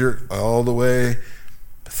teenager all the way.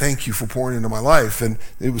 Thank you for pouring into my life. And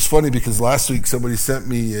it was funny because last week somebody sent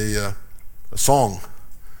me a song,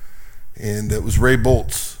 and it was Ray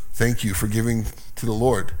Bolt's, Thank You for Giving to the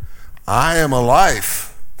Lord. I am a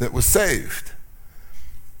life that was saved.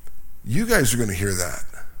 You guys are going to hear that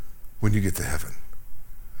when you get to heaven,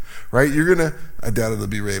 right? I doubt it'll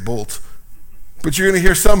be Ray Bolt, but you're going to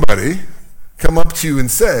hear somebody come up to you and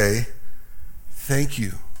say, thank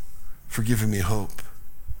you for giving me hope.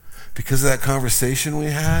 Because of that conversation we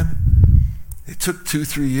had, it took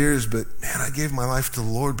 2-3 years, but man, I gave my life to the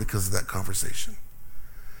Lord because of that conversation.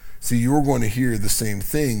 See, you're going to hear the same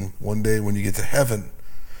thing one day when you get to heaven.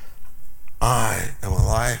 I am a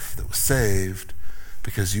life that was saved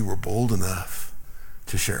because you were bold enough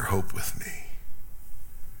to share hope with me.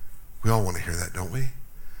 We all want to hear that, don't we?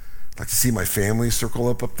 I'd like to see my family circle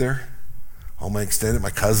up there, all my extended, my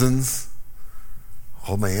cousins,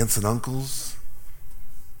 all my aunts and uncles.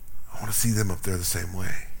 I want to see them up there the same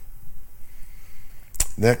way.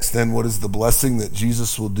 Next, then, what is the blessing that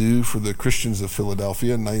Jesus will do for the Christians of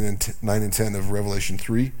Philadelphia? 9 and 10 of Revelation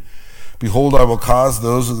 3. Behold, I will cause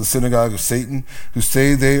those of the synagogue of Satan who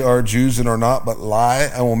say they are Jews and are not, but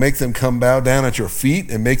lie. I will make them come bow down at your feet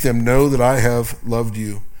and make them know that I have loved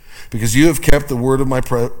you, because you have kept the word of my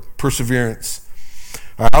perseverance.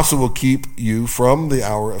 I also will keep you from the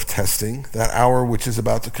hour of testing, that hour which is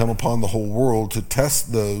about to come upon the whole world, to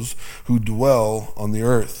test those who dwell on the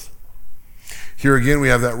earth. Here again we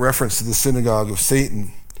have that reference to the synagogue of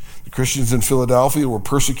Satan. The Christians in Philadelphia were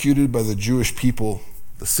persecuted by the Jewish people,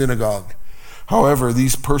 the synagogue. However,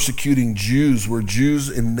 these persecuting Jews were Jews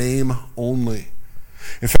in name only.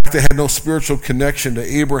 In fact, they had no spiritual connection to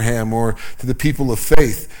Abraham or to the people of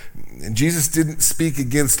faith. And Jesus didn't speak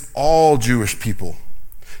against all Jewish people.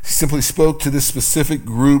 He simply spoke to this specific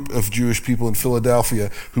group of Jewish people in Philadelphia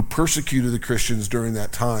who persecuted the Christians during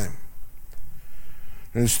that time.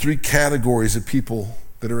 And there's 3 categories of people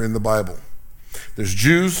that are in the Bible. There's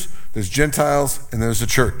Jews, there's Gentiles, and there's the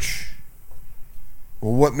church.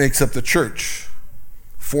 Well, what makes up the church?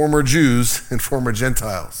 Former Jews and former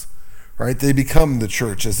Gentiles, right? They become the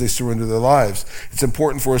church as they surrender their lives. It's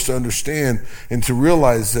important for us to understand and to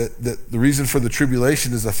realize that the reason for the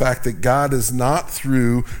tribulation is the fact that God is not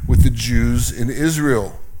through with the Jews in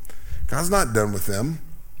Israel. God's not done with them.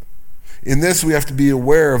 In this, we have to be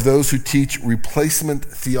aware of those who teach replacement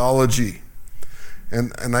theology.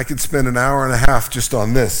 And I could spend an hour and a half just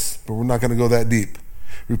on this, but we're not going to go that deep.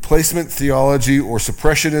 Replacement theology or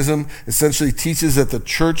suppressionism essentially teaches that the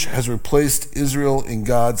church has replaced Israel in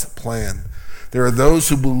God's plan. There are those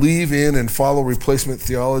who believe in and follow replacement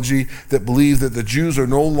theology that believe that the Jews are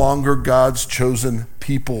no longer God's chosen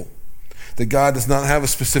people, that God does not have a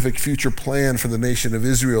specific future plan for the nation of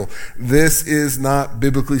Israel. This is not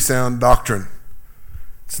biblically sound doctrine.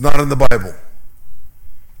 It's not in the Bible.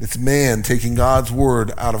 It's man taking God's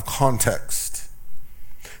word out of context.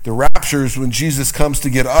 The rapture is when Jesus comes to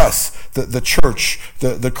get us, the church,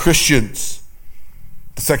 the Christians.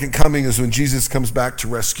 The second coming is when Jesus comes back to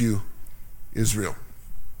rescue Israel.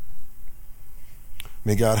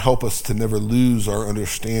 May God help us to never lose our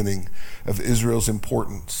understanding of Israel's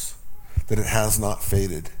importance, that it has not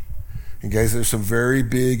faded. And guys, there's some very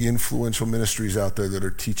big influential ministries out there that are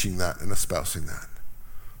teaching that and espousing that.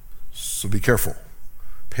 So be careful.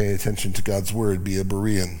 Pay attention to God's word. Be a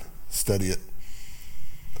Berean. Study it.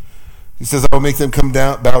 He says, I will make them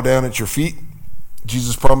bow down at your feet.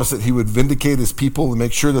 Jesus promised that he would vindicate his people and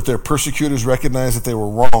make sure that their persecutors recognized that they were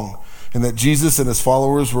wrong and that Jesus and his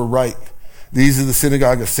followers were right. These of the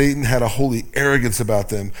synagogue of Satan had a holy arrogance about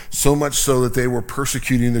them, so much so that they were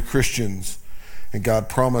persecuting the Christians. And God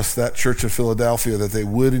promised that church of Philadelphia that they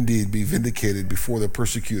would indeed be vindicated before their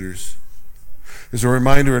persecutors. There's a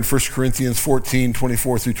reminder in 1 Corinthians 14,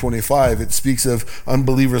 24 through 25. It speaks of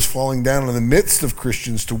unbelievers falling down in the midst of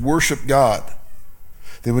Christians to worship God.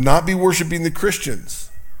 They would not be worshiping the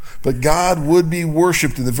Christians, but God would be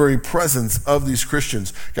worshiped in the very presence of these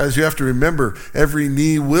Christians. Guys, you have to remember, every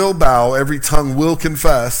knee will bow, every tongue will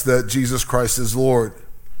confess that Jesus Christ is Lord.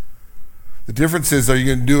 The difference is, are you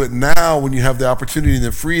going to do it now when you have the opportunity and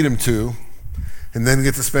the freedom to, and then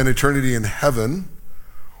get to spend eternity in heaven?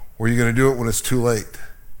 Or are you going to do it when it's too late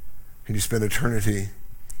and you spend eternity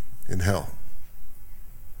in hell?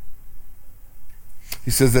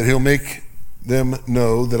 He says that he'll make them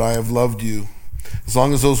know that I have loved you. As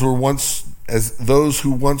long as those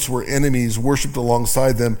who once were enemies worshipped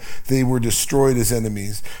alongside them, they were destroyed as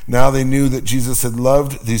enemies. Now they knew that Jesus had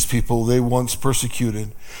loved these people they once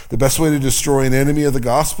persecuted. The best way to destroy an enemy of the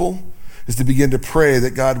gospel is to begin to pray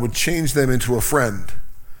that God would change them into a friend.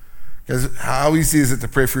 Guys, how easy is it to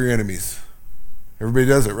pray for your enemies? Everybody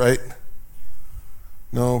does it, right?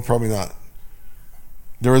 No, probably not.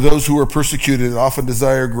 There are those who are persecuted and often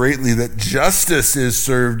desire greatly that justice is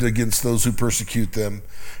served against those who persecute them.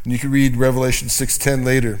 And you can read Revelation 6:10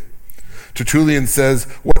 later. Tertullian says,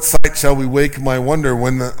 what sight shall we wake my wonder,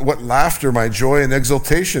 what laughter my joy and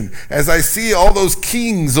exultation, as I see all those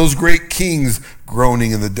kings, those great kings,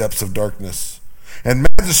 groaning in the depths of darkness, and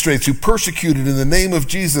magistrates who persecuted in the name of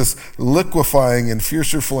Jesus, liquefying in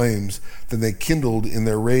fiercer flames than they kindled in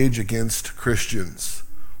their rage against Christians.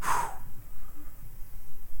 Whew.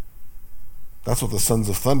 That's what the sons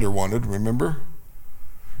of thunder wanted, remember?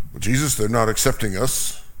 Well, Jesus, they're not accepting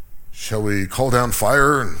us. Shall we call down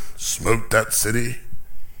fire and smote that city?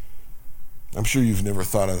 I'm sure you've never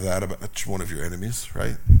thought of that about one of your enemies,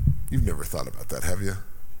 right? You've never thought about that, have you?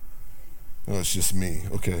 No, it's just me.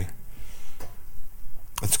 Okay.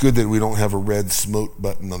 It's good that we don't have a red smote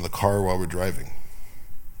button on the car while we're driving.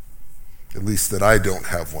 At least that I don't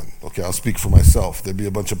have one. Okay, I'll speak for myself. There'd be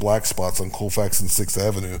a bunch of black spots on Colfax and 6th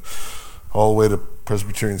Avenue all the way to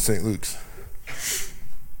Presbyterian St. Luke's.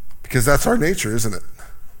 Because that's our nature, isn't it?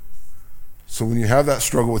 So when you have that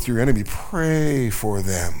struggle with your enemy, pray for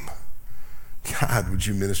them. God, would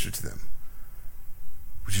you minister to them?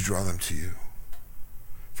 Would you draw them to you?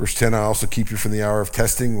 Verse 10, I also keep you from the hour of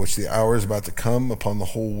testing, which the hour is about to come upon the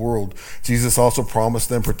whole world. Jesus also promised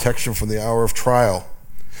them protection from the hour of trial.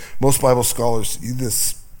 Most Bible scholars see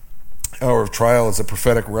this hour of trial as a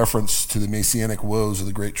prophetic reference to the messianic woes of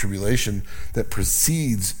the Great Tribulation that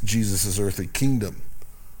precedes Jesus' earthly kingdom.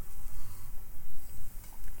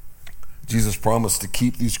 Jesus promised to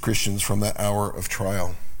keep these Christians from that hour of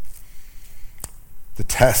trial. The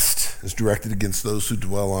test is directed against those who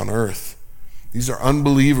dwell on earth. These are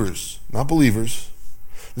unbelievers, not believers.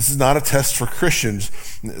 This is not a test for Christians.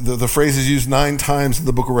 The phrase is used 9 times in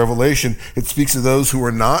the book of Revelation. It speaks of those who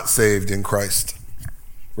are not saved in Christ.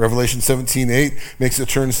 Revelation 17:8 makes it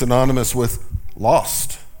turn synonymous with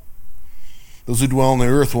lost. Those who dwell on the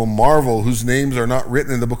earth will marvel, whose names are not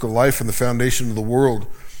written in the book of life from the foundation of the world.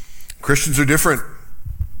 Christians are different.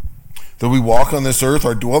 Though we walk on this earth,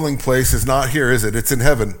 our dwelling place is not here, is it? It's in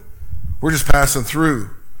heaven. We're just passing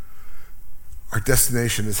through. Our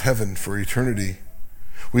destination is heaven for eternity.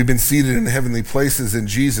 We've been seated in heavenly places in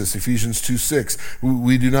Jesus, Ephesians 2:6.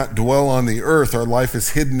 We do not dwell on the earth. Our life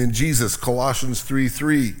is hidden in Jesus, Colossians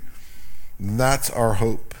 3:3. That's our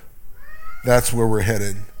hope. That's where we're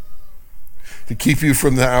headed. To keep you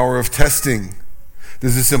from the hour of testing.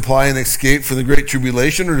 Does this imply an escape from the great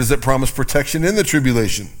tribulation, or does it promise protection in the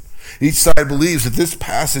tribulation? Each side believes that this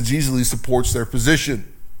passage easily supports their position.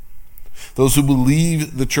 Those who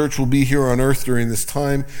believe the church will be here on earth during this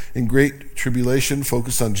time in great tribulation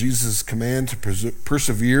focus on Jesus' command to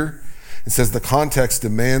persevere. It says the context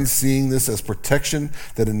demands seeing this as protection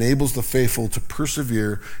that enables the faithful to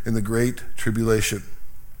persevere in the great tribulation.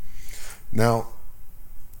 Now,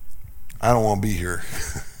 I don't want to be here.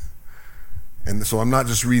 And so I'm not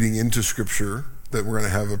just reading into Scripture that we're going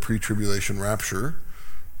to have a pre-tribulation rapture.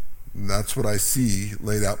 That's what I see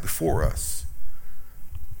laid out before us.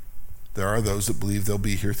 There are those that believe they'll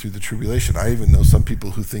be here through the tribulation. I even know some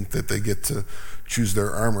people who think that they get to choose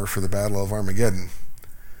their armor for the Battle of Armageddon.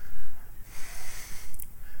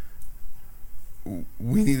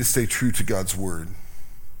 We need to stay true to God's word.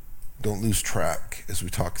 Don't lose track as we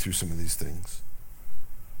talk through some of these things.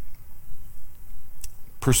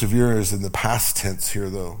 Persevere is in the past tense here,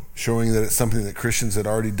 though, showing that it's something that Christians had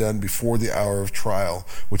already done before the hour of trial,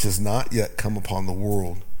 which has not yet come upon the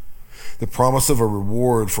world. The promise of a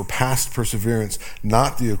reward for past perseverance,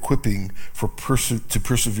 not the equipping to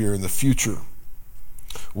persevere in the future.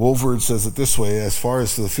 Wolford says it this way: as far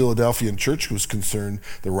as the Philadelphian church was concerned,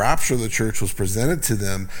 the rapture of the church was presented to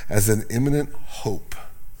them as an imminent hope.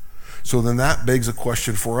 So then that begs a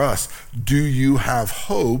question for us. Do you have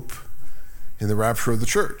hope in the rapture of the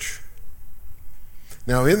church?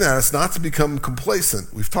 Now in that, it's not to become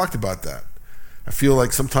complacent. We've talked about that. I feel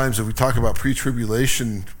like sometimes if we talk about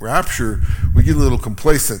pre-tribulation rapture, we get a little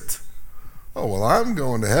complacent. Oh, well, I'm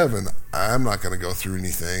going to heaven. I'm not going to go through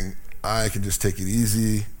anything. I can just take it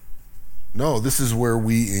easy. No, this is where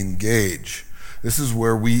we engage. This is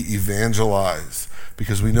where we evangelize,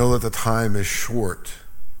 because we know that the time is short.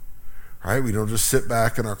 Right? We don't just sit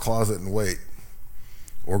back in our closet and wait,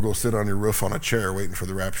 or go sit on your roof on a chair waiting for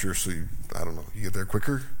the rapture so you get there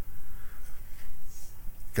quicker.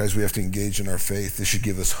 Guys, we have to engage in our faith. This should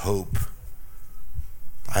give us hope.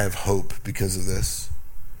 I have hope because of this.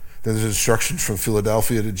 Then there's instructions from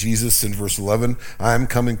Philadelphia to Jesus in verse 11. I am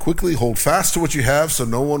coming quickly. Hold fast to what you have so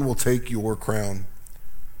no one will take your crown.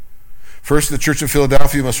 First, the church of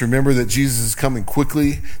Philadelphia must remember that Jesus is coming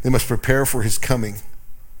quickly. They must prepare for his coming.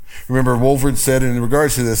 Remember, Wolford said in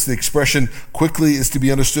regards to this, the expression quickly is to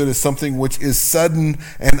be understood as something which is sudden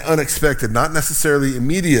and unexpected, not necessarily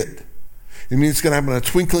immediate. It means it's going to happen in a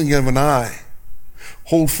twinkling of an eye.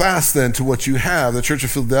 Hold fast then to what you have. The church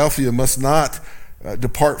of Philadelphia must not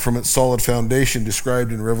depart from its solid foundation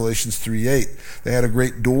described in Revelations 3:8. They had a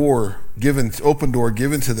great open door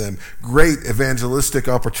given to them, great evangelistic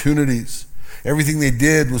opportunities. Everything they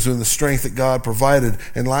did was in the strength that God provided.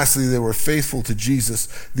 And lastly, they were faithful to Jesus.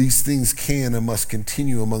 These things can and must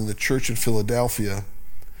continue among the church in Philadelphia,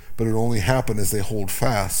 but it only happen as they hold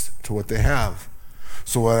fast to what they have.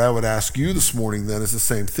 So what I would ask you this morning then is the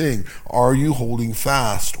same thing. Are you holding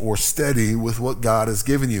fast or steady with what God has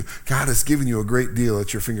given you? God has given you a great deal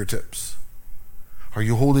at your fingertips. Are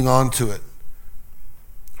you holding on to it?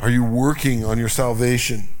 Are you working on your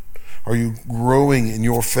salvation? Are you growing in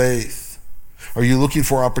your faith? Are you looking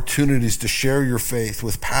for opportunities to share your faith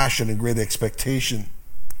with passion and great expectation?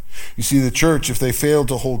 You see, the church, if they fail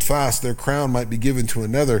to hold fast, their crown might be given to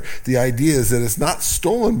another. The idea is that it's not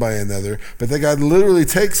stolen by another, but that God literally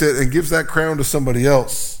takes it and gives that crown to somebody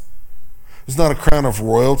else. It's not a crown of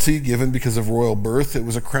royalty given because of royal birth. It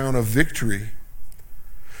was a crown of victory.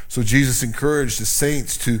 So Jesus encouraged the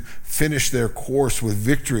saints to finish their course with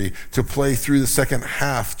victory, to play through the second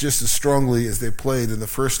half just as strongly as they played in the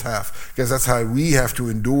first half, because that's how we have to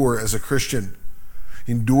endure as a Christian.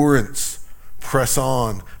 Endurance. Press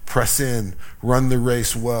on, press in, run the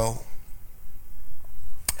race well.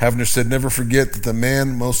 Havner said, never forget that the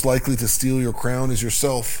man most likely to steal your crown is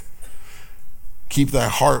yourself. Keep thy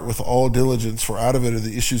heart with all diligence, for out of it are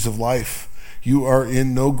the issues of life. You are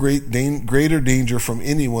in no greater danger from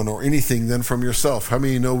anyone or anything than from yourself. How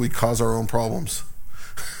many know we cause our own problems?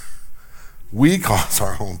 We cause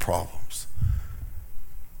our own problems.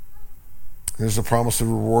 There's a promise of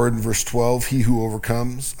reward in verse 12. He who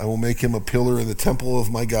overcomes, I will make him a pillar in the temple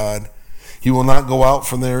of my God. He will not go out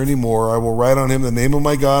from there anymore. I will write on him the name of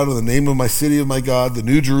my God and the name of my city of my God, the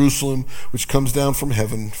new Jerusalem, which comes down from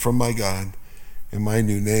heaven from my God, and my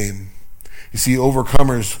new name. You see,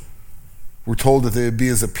 overcomers were told that they would be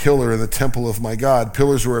as a pillar in the temple of my God.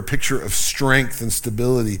 Pillars were a picture of strength and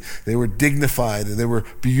stability. They were dignified and they were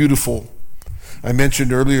beautiful. I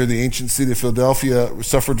mentioned earlier the ancient city of Philadelphia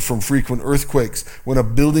suffered from frequent earthquakes. When a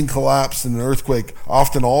building collapsed in an earthquake,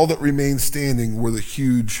 often all that remained standing were the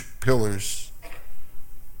huge pillars.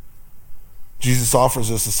 Jesus offers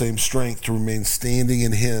us the same strength to remain standing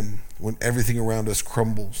in him when everything around us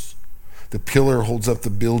crumbles. The pillar holds up the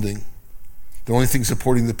building. The only thing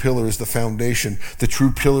supporting the pillar is the foundation. The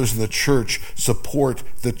true pillars of the church support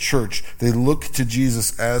the church. They look to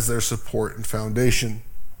Jesus as their support and foundation.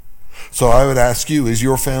 So I would ask you, is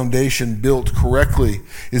your foundation built correctly?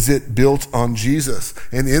 Is it built on Jesus?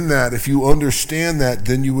 And in that, if you understand that,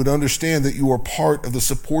 then you would understand that you are part of the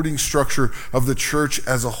supporting structure of the church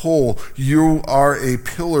as a whole. You are a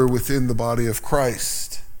pillar within the body of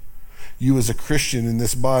Christ. You as a Christian in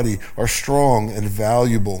this body are strong and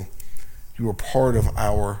valuable. You are part of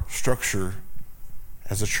our structure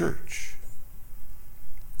as a church.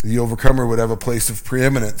 The overcomer would have a place of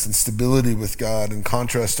preeminence and stability with God in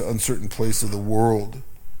contrast to uncertain place of the world.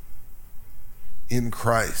 In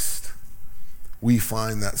Christ, we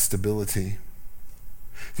find that stability.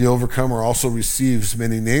 The overcomer also receives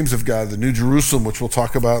many names of God. The New Jerusalem, which we'll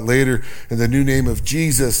talk about later, and the new name of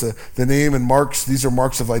Jesus. The name and marks, these are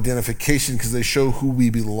marks of identification because they show who we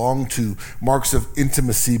belong to. Marks of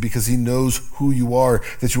intimacy because he knows who you are,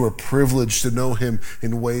 that you are privileged to know him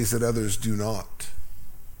in ways that others do not.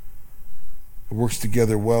 It works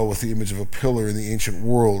together well with the image of a pillar in the ancient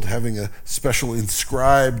world, having a special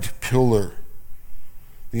inscribed pillar.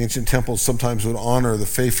 The ancient temples sometimes would honor the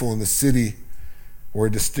faithful in the city or a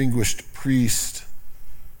distinguished priest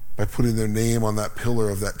by putting their name on that pillar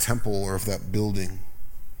of that temple or of that building.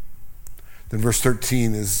 Then verse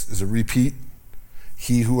 13 is a repeat.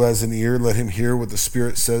 He who has an ear, let him hear what the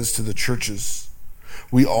Spirit says to the churches.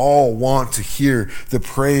 We all want to hear the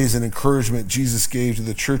praise and encouragement Jesus gave to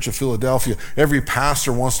the church of Philadelphia. Every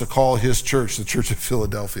pastor wants to call his church the Church of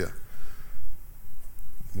Philadelphia.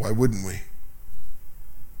 Why wouldn't we?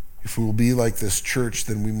 If we will be like this church,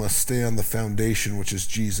 then we must stay on the foundation, which is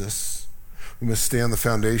Jesus. We must stay on the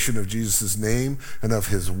foundation of Jesus' name and of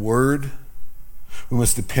his word. We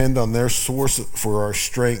must depend on their source for our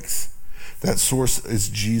strength. That source is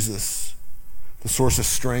Jesus. The source of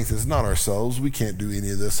strength is not ourselves. We can't do any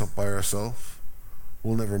of this by ourselves.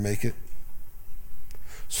 We'll never make it.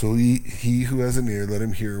 So he who has an ear, let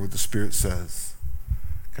him hear what the Spirit says.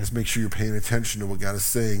 Guys, make sure you're paying attention to what God is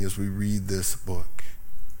saying as we read this book.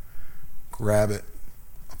 Grab it,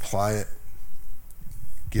 apply it,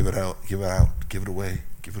 give it out, give it away.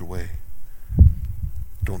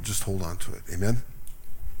 Don't just hold on to it. Amen?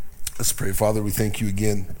 Let's pray. Father, we thank you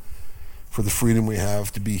again for the freedom we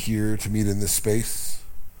have to be here, to meet in this space,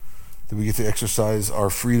 that we get to exercise our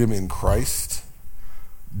freedom in Christ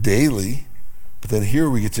daily, but then here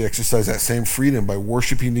we get to exercise that same freedom by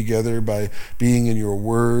worshiping together, by being in your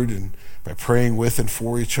word, and by praying with and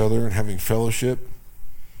for each other and having fellowship.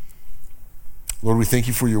 Lord, we thank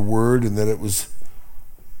you for your word and that it was,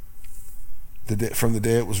 from the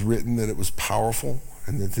day it was written, that it was powerful,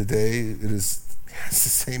 and that today it has the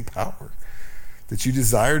same power. That you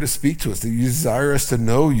desire to speak to us, that you desire us to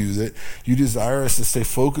know you, that you desire us to stay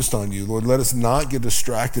focused on you. Lord, let us not get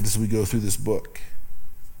distracted as we go through this book,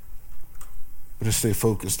 but to stay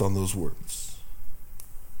focused on those words.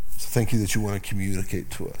 So thank you that you want to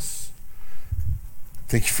communicate to us.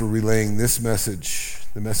 Thank you for relaying this message,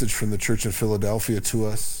 the message from the church in Philadelphia to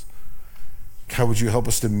us. How would you help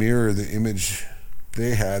us to mirror the image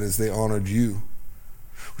they had as they honored you?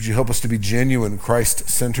 Would you help us to be genuine,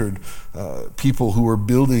 Christ-centered people who are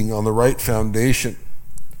building on the right foundation?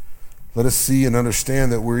 Let us see and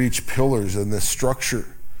understand that we're each pillars in this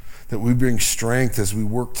structure, that we bring strength as we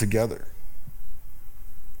work together.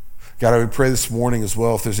 God, I would pray this morning as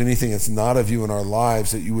well, if there's anything that's not of you in our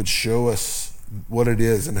lives, that you would show us what it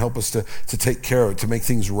is and help us to take care of it, to make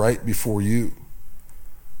things right before you.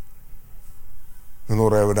 And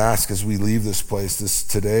Lord, I would ask as we leave this place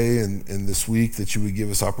today and this week that you would give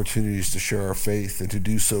us opportunities to share our faith and to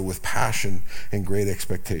do so with passion and great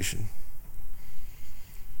expectation.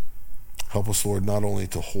 Help us, Lord, not only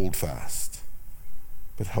to hold fast,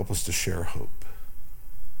 but help us to share hope.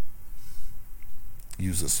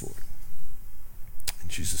 Use us, Lord. In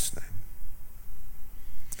Jesus' name.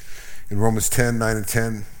 In Romans 10, 9 and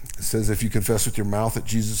 10, it says, if you confess with your mouth that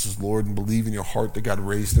Jesus is Lord and believe in your heart that God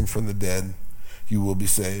raised him from the dead, you will be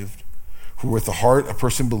saved. For with the heart a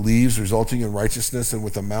person believes, resulting in righteousness, and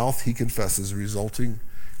with the mouth he confesses, resulting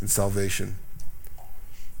in salvation.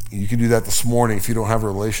 You can do that this morning if you don't have a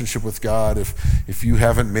relationship with God, if you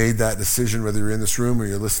haven't made that decision, whether you're in this room or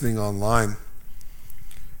you're listening online.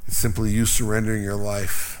 It's simply you surrendering your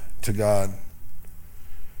life to God.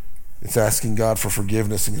 It's asking God for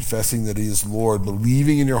forgiveness and confessing that he is Lord,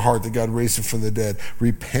 believing in your heart that God raised him from the dead,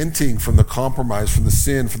 repenting from the compromise, from the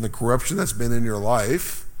sin, from the corruption that's been in your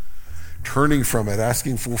life, turning from it,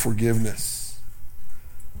 asking for forgiveness.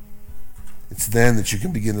 It's then that you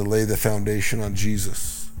can begin to lay the foundation on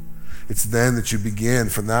Jesus. It's then that you begin,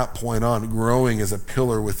 from that point on, growing as a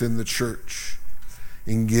pillar within the church,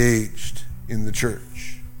 engaged in the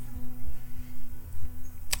church.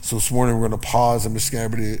 So this morning we're going to pause. I'm just going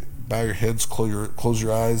to have everybody bow your heads, close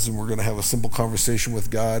your eyes, and we're going to have a simple conversation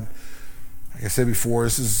with God. Like I said before,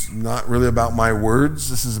 this is not really about my words.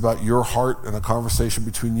 This is about your heart and a conversation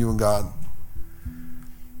between you and God.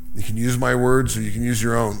 You can use my words or you can use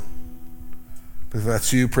your own. But if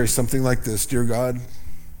that's you, pray something like this. Dear God,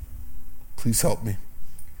 please help me.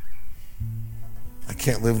 I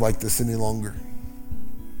can't live like this any longer.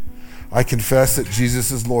 I confess that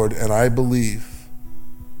Jesus is Lord, and I believe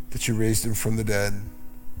that you raised him from the dead.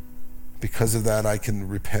 Because of that, I can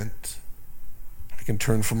repent. I can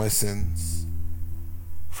turn from my sins.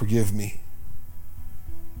 Forgive me.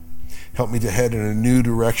 Help me to head in a new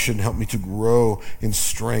direction. Help me to grow in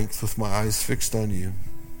strength with my eyes fixed on you.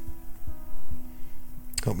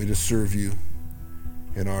 Help me to serve you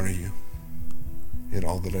and honor you in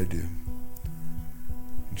all that I do.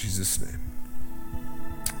 In Jesus' name,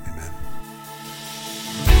 amen.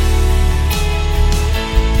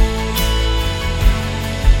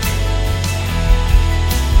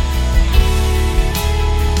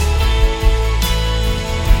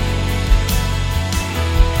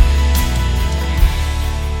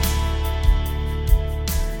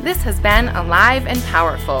 This has been Alive and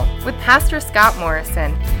Powerful with Pastor Scott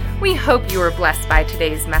Morrison. We hope you were blessed by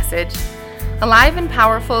today's message. Alive and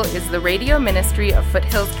Powerful is the radio ministry of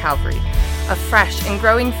Foothills Calvary, a fresh and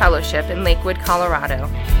growing fellowship in Lakewood, Colorado.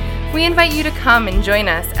 We invite you to come and join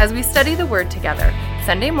us as we study the Word together,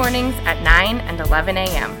 Sunday mornings at 9 and 11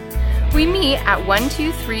 a.m. We meet at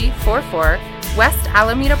 12344 West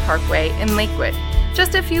Alameda Parkway in Lakewood,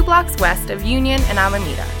 just a few blocks west of Union and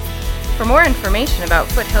Alameda. For more information about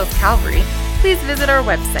Foothills Calvary, please visit our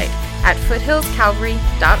website at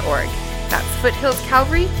foothillscalvary.org. That's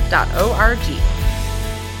foothillscalvary.org.